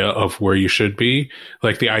idea of where you should be.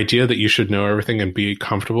 Like the idea that you should know everything and be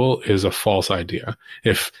comfortable is a false idea.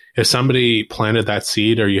 If somebody planted that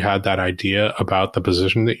seed or you had that idea about the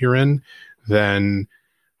position that you're in, then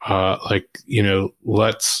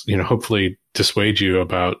let's hopefully dissuade you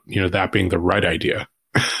about that being the right idea.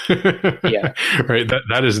 Yeah. Right.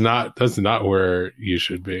 That's not where you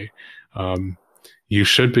should be. You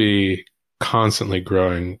should be constantly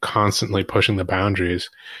growing, constantly pushing the boundaries,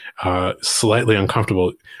 slightly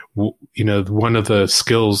uncomfortable. One of the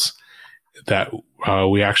skills that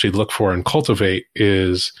we actually look for and cultivate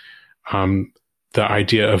is the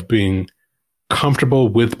idea of being comfortable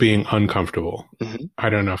with being uncomfortable. Mm-hmm. I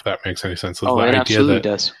don't know if that makes any sense. Oh, it absolutely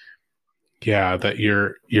does. Yeah, that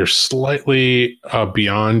you're slightly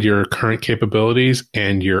beyond your current capabilities,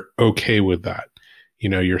 and you're okay with that.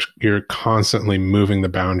 You're constantly moving the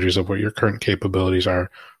boundaries of what your current capabilities are,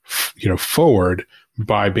 forward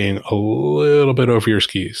by being a little bit over your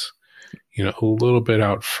skis, a little bit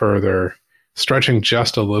out further, stretching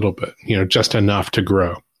just a little bit, just enough to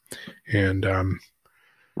grow. And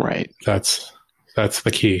right, that's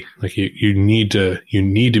the key. Like you need to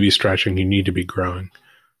be stretching, you need to be growing.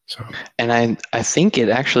 So, and I think it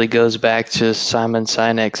actually goes back to Simon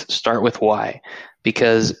Sinek's "Start with Why,"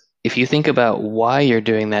 because if you think about why you're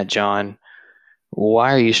doing that, John,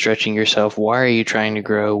 why are you stretching yourself? Why are you trying to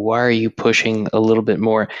grow? Why are you pushing a little bit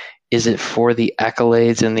more? Is it for the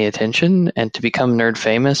accolades and the attention and to become nerd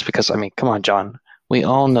famous? Because, I mean, come on, John. We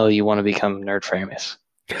all know you want to become nerd famous.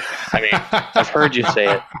 I mean, I've heard you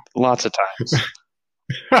say it lots of times.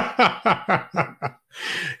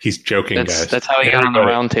 He's joking, guys. That's how he got on the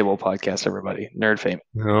Roundtable podcast, everybody. Nerd famous.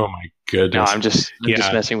 Oh, my goodness. No, I'm just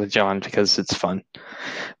messing with John because it's fun.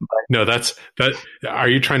 But, no, that. Are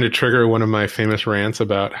you trying to trigger one of my famous rants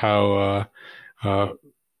about how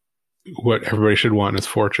what everybody should want is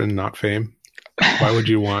fortune, not fame? Why would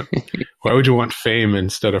you want fame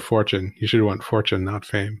instead of fortune? You should want fortune, not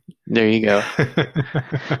fame. There you go.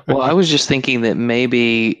 Well, I was just thinking that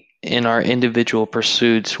maybe in our individual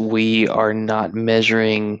pursuits, we are not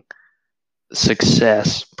measuring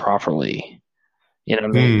success properly. You know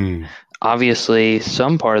what I mean? Obviously,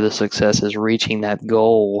 some part of the success is reaching that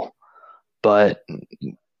goal, but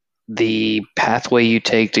the pathway you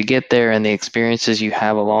take to get there and the experiences you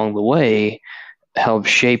have along the way help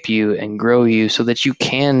shape you and grow you so that you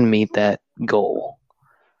can meet that goal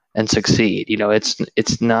and succeed.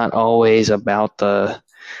 It's not always about the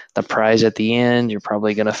prize at the end. You're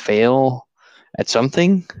probably going to fail at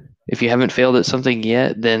something. If you haven't failed at something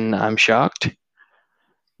yet, then I'm shocked,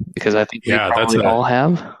 because I think we probably all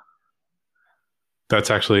have.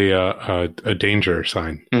 That's actually a danger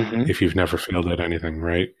sign if you've never failed at anything,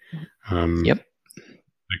 right? Yep.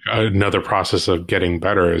 Like another process of getting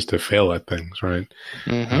better is to fail at things, right?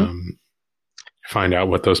 Find out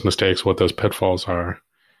what those mistakes, what those pitfalls are.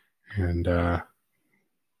 And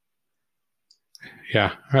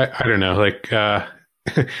yeah, I don't know. Like I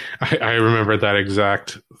remember that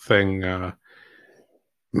exact thing.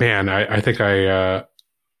 Man, I think I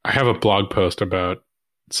have a blog post about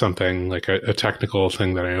something like a technical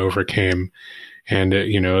thing that I overcame, and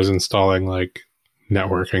it, was installing like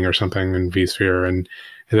networking or something in vSphere, and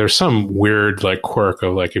there's some weird like quirk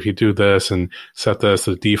of like if you do this and set this,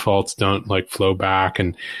 the defaults don't like flow back,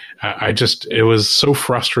 and it was so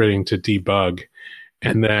frustrating to debug.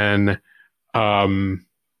 And then I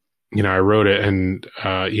wrote it, and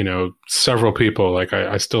several people, like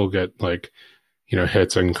I still get like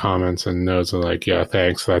hits and comments and notes and like, yeah,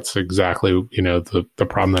 thanks. That's exactly, the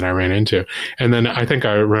problem that I ran into. And then I think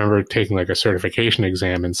I remember taking like a certification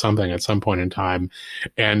exam in something at some point in time.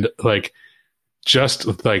 And like,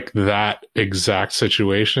 just like that exact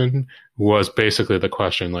situation was basically the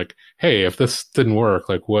question, like, hey, if this didn't work,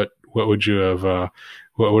 like what would you have,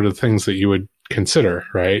 what were the things that you would consider?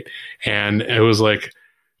 Right. And it was like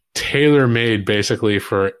tailor made basically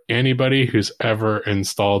for anybody who's ever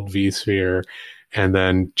installed vSphere and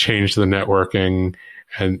then changed the networking.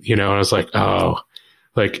 And, I was like, oh,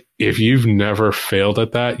 like if you've never failed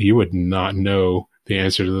at that, you would not know the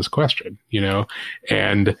answer to this question,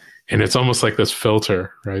 and And it's almost like this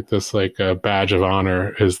filter, right? This like a badge of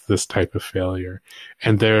honor is this type of failure.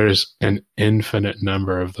 And there's an infinite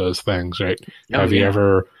number of those things, right? Oh, Have you yeah.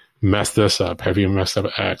 ever messed this up? Have you messed up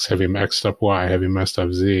X? Have you messed up Y? Have you messed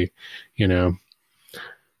up Z? You know?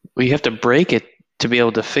 Well, you have to break it to be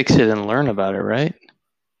able to fix it and learn about it, right?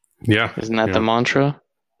 Yeah. Isn't that Yeah. the mantra?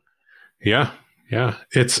 Yeah. Yeah.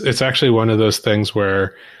 It's actually one of those things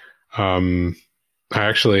where I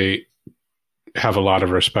actually have a lot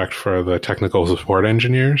of respect for the technical support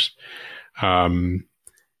engineers.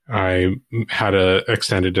 I had a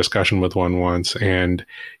extended discussion with one once, and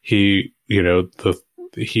he,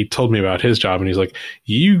 he told me about his job, and he's like,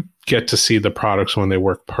 you get to see the products when they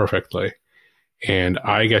work perfectly. And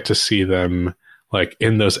I get to see them like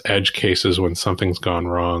in those edge cases when something's gone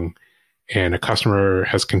wrong and a customer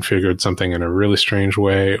has configured something in a really strange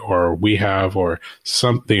way, or we have, or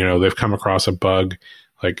something, they've come across a bug.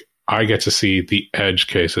 Like I get to see the edge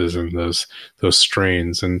cases and those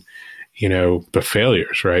strains and, the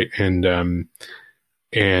failures. Right. And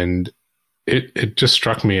it just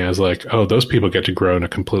struck me as like, oh, those people get to grow in a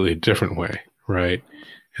completely different way. Right.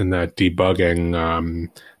 And that debugging,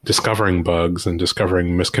 discovering bugs and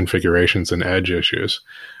discovering misconfigurations and edge issues.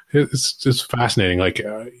 It's fascinating. Like,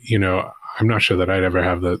 I'm not sure that I'd ever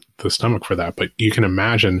have the stomach for that, but you can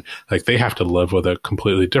imagine like they have to live with a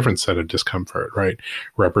completely different set of discomfort, right?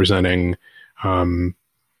 Representing, a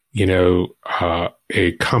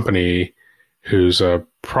company whose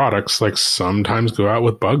products like sometimes go out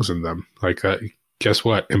with bugs in them. Like, guess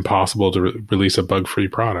what? Impossible to release a bug-free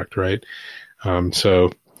product, right?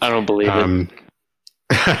 So I don't believe it.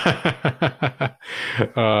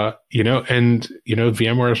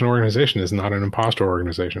 VMware as an organization is not an imposter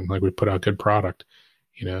organization. Like we put out good product,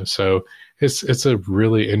 so it's a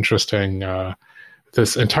really interesting,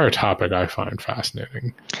 this entire topic I find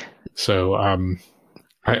fascinating. So,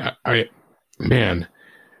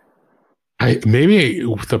 maybe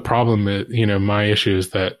the problem is, my issue is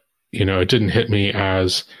that, it didn't hit me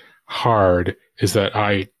as hard is that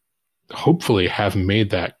I hopefully have made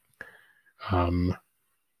that,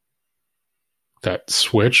 that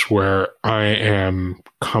switch where I am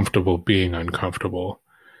comfortable being uncomfortable.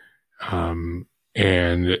 And,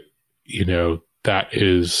 that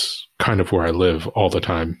is kind of where I live all the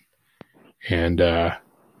time. And I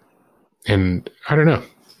don't know.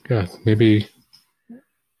 Yeah, maybe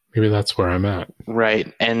that's where I'm at.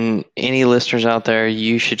 Right. And any listeners out there,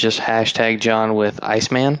 you should just hashtag John with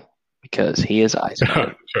Iceman because he is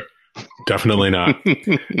Iceman. Sure. Definitely not.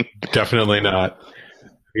 Definitely not.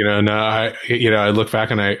 I look back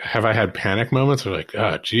and I had panic moments or like,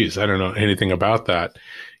 oh, geez, I don't know anything about that.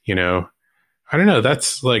 I don't know.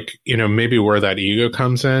 That's like, maybe where that ego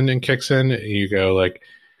comes in and kicks in. You go like,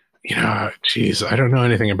 geez, I don't know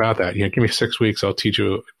anything about that. Give me 6 weeks. I'll teach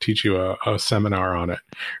you a seminar on it.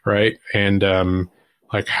 Right. And,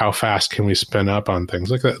 like how fast can we spin up on things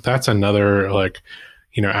like that? That's another like,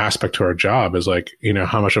 aspect to our job is like,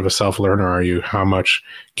 how much of a self-learner are you? How much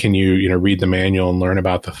can you, read the manual and learn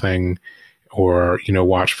about the thing or,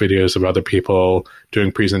 watch videos of other people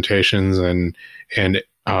doing presentations and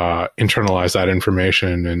internalize that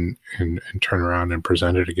information and turn around and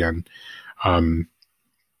present it again.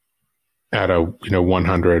 At a,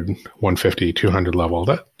 100, 150, 200 level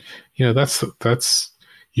that, that's,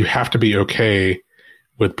 you have to be okay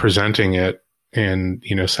with presenting it and,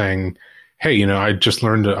 saying, hey, I just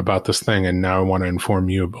learned about this thing and now I want to inform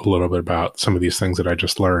you a little bit about some of these things that I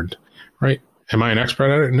just learned, right? Am I an expert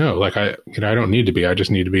at it? No, like I don't need to be. I just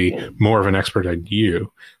need to be more of an expert than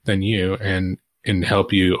you and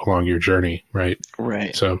help you along your journey, right?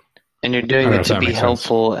 Right. So, and you're doing it to be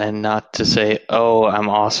helpful and not to say, oh, I'm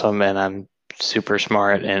awesome and I'm super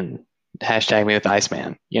smart and hashtag me with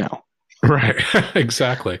Iceman, Right.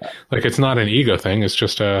 Exactly. Like it's not an ego thing. It's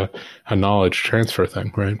just a knowledge transfer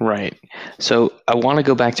thing. Right. Right. So I want to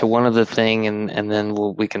go back to one other thing and then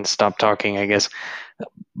we can stop talking, I guess.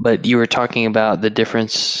 But you were talking about the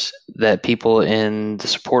difference that people in the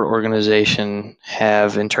support organization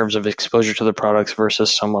have in terms of exposure to the products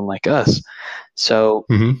versus someone like us. So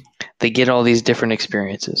they get all these different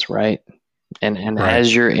experiences, right? And right.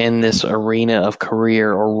 As you're in this arena of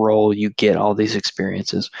career or role, you get all these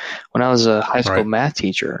experiences. When I was a high school math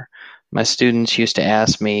teacher, my students used to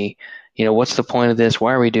ask me, what's the point of this?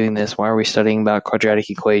 Why are we doing this? Why are we studying about quadratic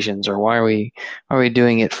equations? Or why are we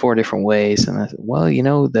doing it 4 different ways? And I said, well,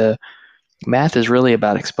 the math is really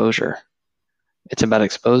about exposure. It's about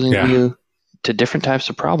exposing you to different types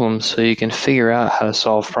of problems so you can figure out how to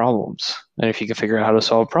solve problems. And if you can figure out how to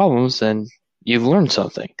solve problems, then you've learned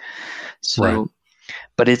something. So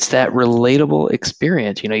but it's that relatable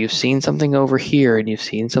experience. You've seen something over here and you've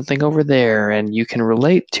seen something over there, and you can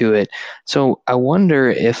relate to it. So I wonder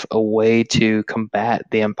if a way to combat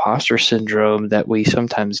the imposter syndrome that we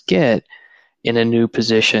sometimes get in a new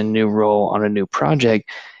position, new role on a new project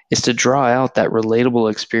is to draw out that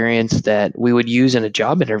relatable experience that we would use in a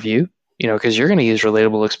job interview, because you're going to use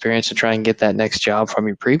relatable experience to try and get that next job from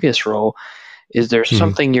your previous role. Is there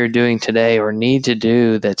something you're doing today or need to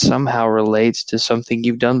do that somehow relates to something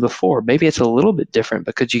you've done before? Maybe it's a little bit different,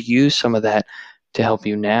 but could you use some of that to help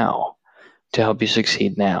you now, to help you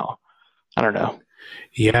succeed now? I don't know.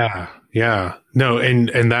 Yeah. No,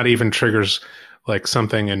 and that even triggers like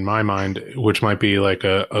something in my mind, which might be like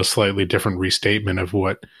a slightly different restatement of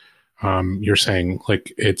what you're saying.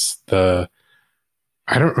 Like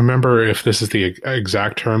I don't remember if this is the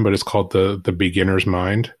exact term, but it's called the beginner's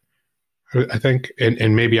mind, I think.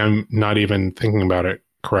 And maybe I'm not even thinking about it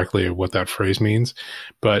correctly of what that phrase means.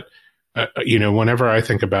 But, whenever I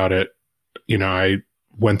think about it, I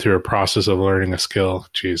went through a process of learning a skill.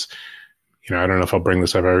 Geez, I don't know if I'll bring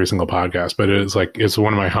this up every single podcast, but it's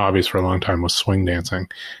one of my hobbies for a long time was swing dancing,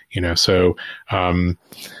 so,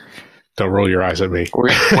 don't roll your eyes at me. We're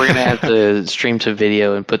going to have to stream to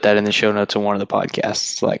video and put that in the show notes of one of the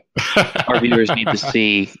podcasts. Like, our viewers need to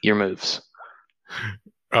see your moves.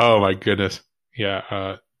 Oh my goodness.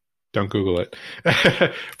 Yeah. Don't Google it.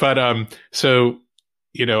 But, so,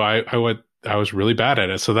 I was really bad at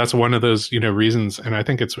it. So that's one of those, reasons. And I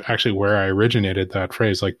think it's actually where I originated that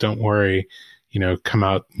phrase. Like, don't worry, come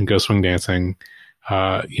out and go swing dancing.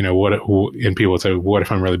 And people would say, what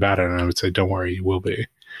if I'm really bad at it? And I would say, don't worry, you will be.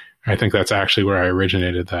 I think that's actually where I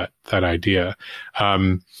originated that idea.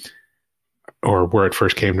 Or where it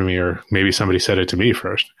first came to me, or maybe somebody said it to me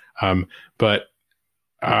first. But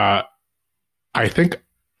I think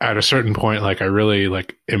at a certain point, like I really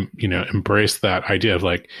embraced that idea of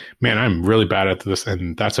like, man, I'm really bad at this,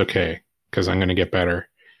 and that's okay, because I'm going to get better,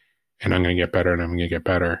 and I'm going to get better, and I'm going to get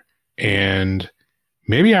better. And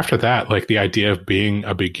maybe after that, like the idea of being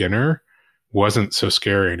a beginner wasn't so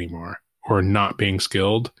scary anymore, or not being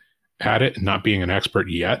skilled at it, not being an expert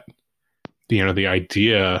yet. The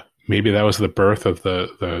idea, maybe that was the birth of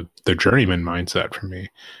the journeyman mindset for me.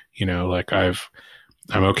 Like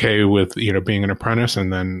I'm okay with, being an apprentice,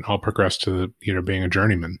 and then I'll progress to being a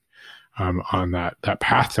journeyman, on that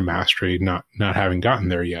path to mastery, not having gotten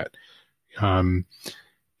there yet. And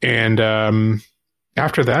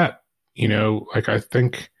after that, like I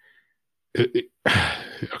think,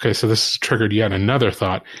 okay, so this triggered yet another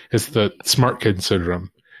thought, is the smart kid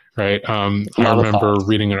syndrome, right? I remember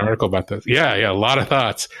reading an article about this. Yeah, a lot of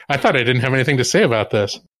thoughts. I thought I didn't have anything to say about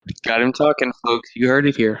this. Got him talking, folks. You heard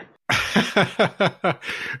it here.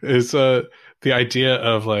 Is the idea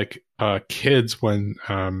of like kids when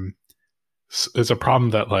it's a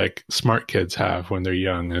problem that like smart kids have when they're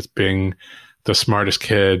young, is being the smartest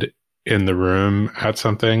kid in the room at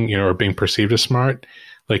something, or being perceived as smart.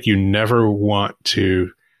 Like you never want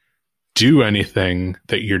to do anything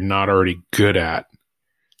that you're not already good at,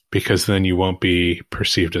 because then you won't be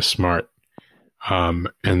perceived as smart.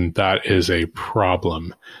 And that is a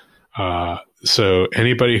problem. So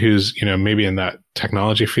anybody who's, maybe in that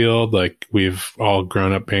technology field, like we've all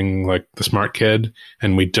grown up being like the smart kid,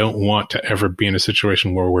 and we don't want to ever be in a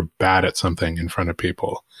situation where we're bad at something in front of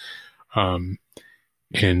people.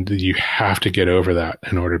 And you have to get over that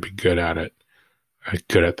in order to be good at it,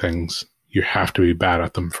 good at things. You have to be bad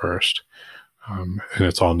at them first. And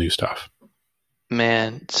it's all new stuff.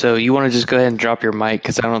 Man, so you want to just go ahead and drop your mic,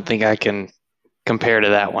 because I don't think I can compare to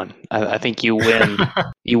that one. I think you win.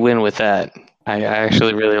 You win with that. I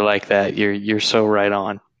actually really like that. You're so right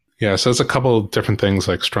on. Yeah, so it's a couple of different things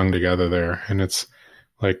like strung together there, and it's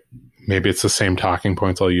like maybe it's the same talking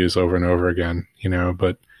points I'll use over and over again,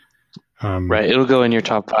 but right, it'll go in your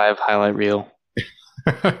top 5 highlight reel.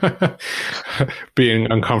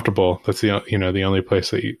 Being uncomfortable, that's the only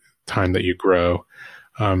place time that you grow.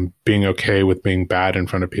 Being okay with being bad in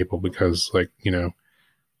front of people, because like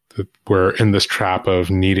we're in this trap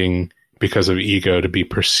of needing, because of ego, to be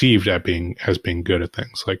perceived as being good at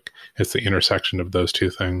things. Like it's the intersection of those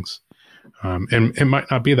two things. And it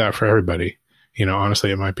might not be that for everybody.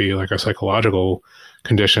 Honestly, it might be like a psychological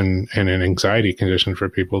condition and an anxiety condition for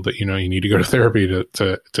people that, you need to go to therapy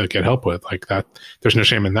to get help with, like that. There's no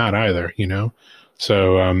shame in that either,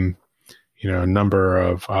 So, a number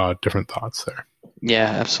of different thoughts there. Yeah,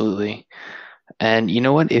 absolutely. And you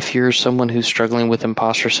know what? If you're someone who's struggling with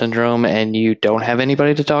imposter syndrome and you don't have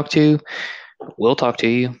anybody to talk to, we'll talk to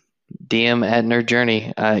you. DM at Nerd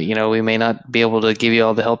Journey. We may not be able to give you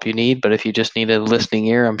all the help you need, but if you just need a listening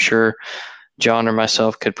ear, I'm sure John or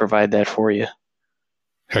myself could provide that for you.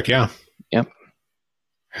 Heck yeah. Yep.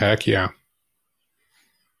 Heck yeah.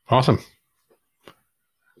 Awesome.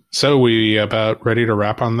 So we about ready to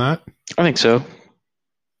wrap on that? I think so.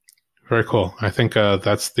 Very cool. I think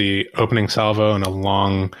that's the opening salvo in a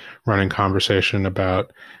long running conversation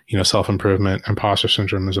about, self-improvement. Imposter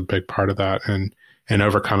syndrome is a big part of that. And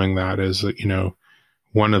overcoming that is,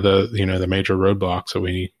 one of the, the major roadblocks that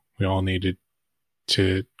we all needed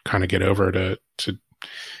to kind of get over to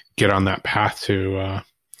get on that path to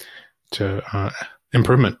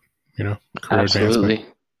improvement, career Absolutely.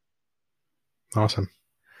 advancement. Awesome.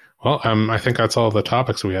 Well, I think that's all the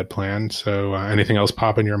topics we had planned. So anything else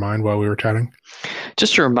pop in your mind while we were chatting?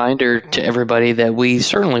 Just a reminder to everybody that we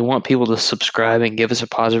certainly want people to subscribe and give us a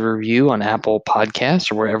positive review on Apple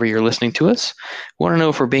Podcasts or wherever you're listening to us. We want to know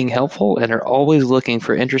if we're being helpful and are always looking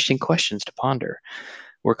for interesting questions to ponder.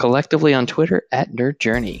 We're collectively on Twitter at Nerd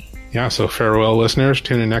Journey. Yeah, so farewell, listeners.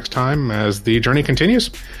 Tune in next time as the journey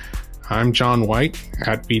continues. I'm John White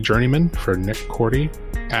at BJourneyman for Nick Cordy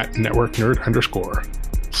at NetworkNerd_.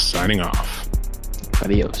 Signing off.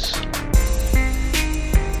 Adios.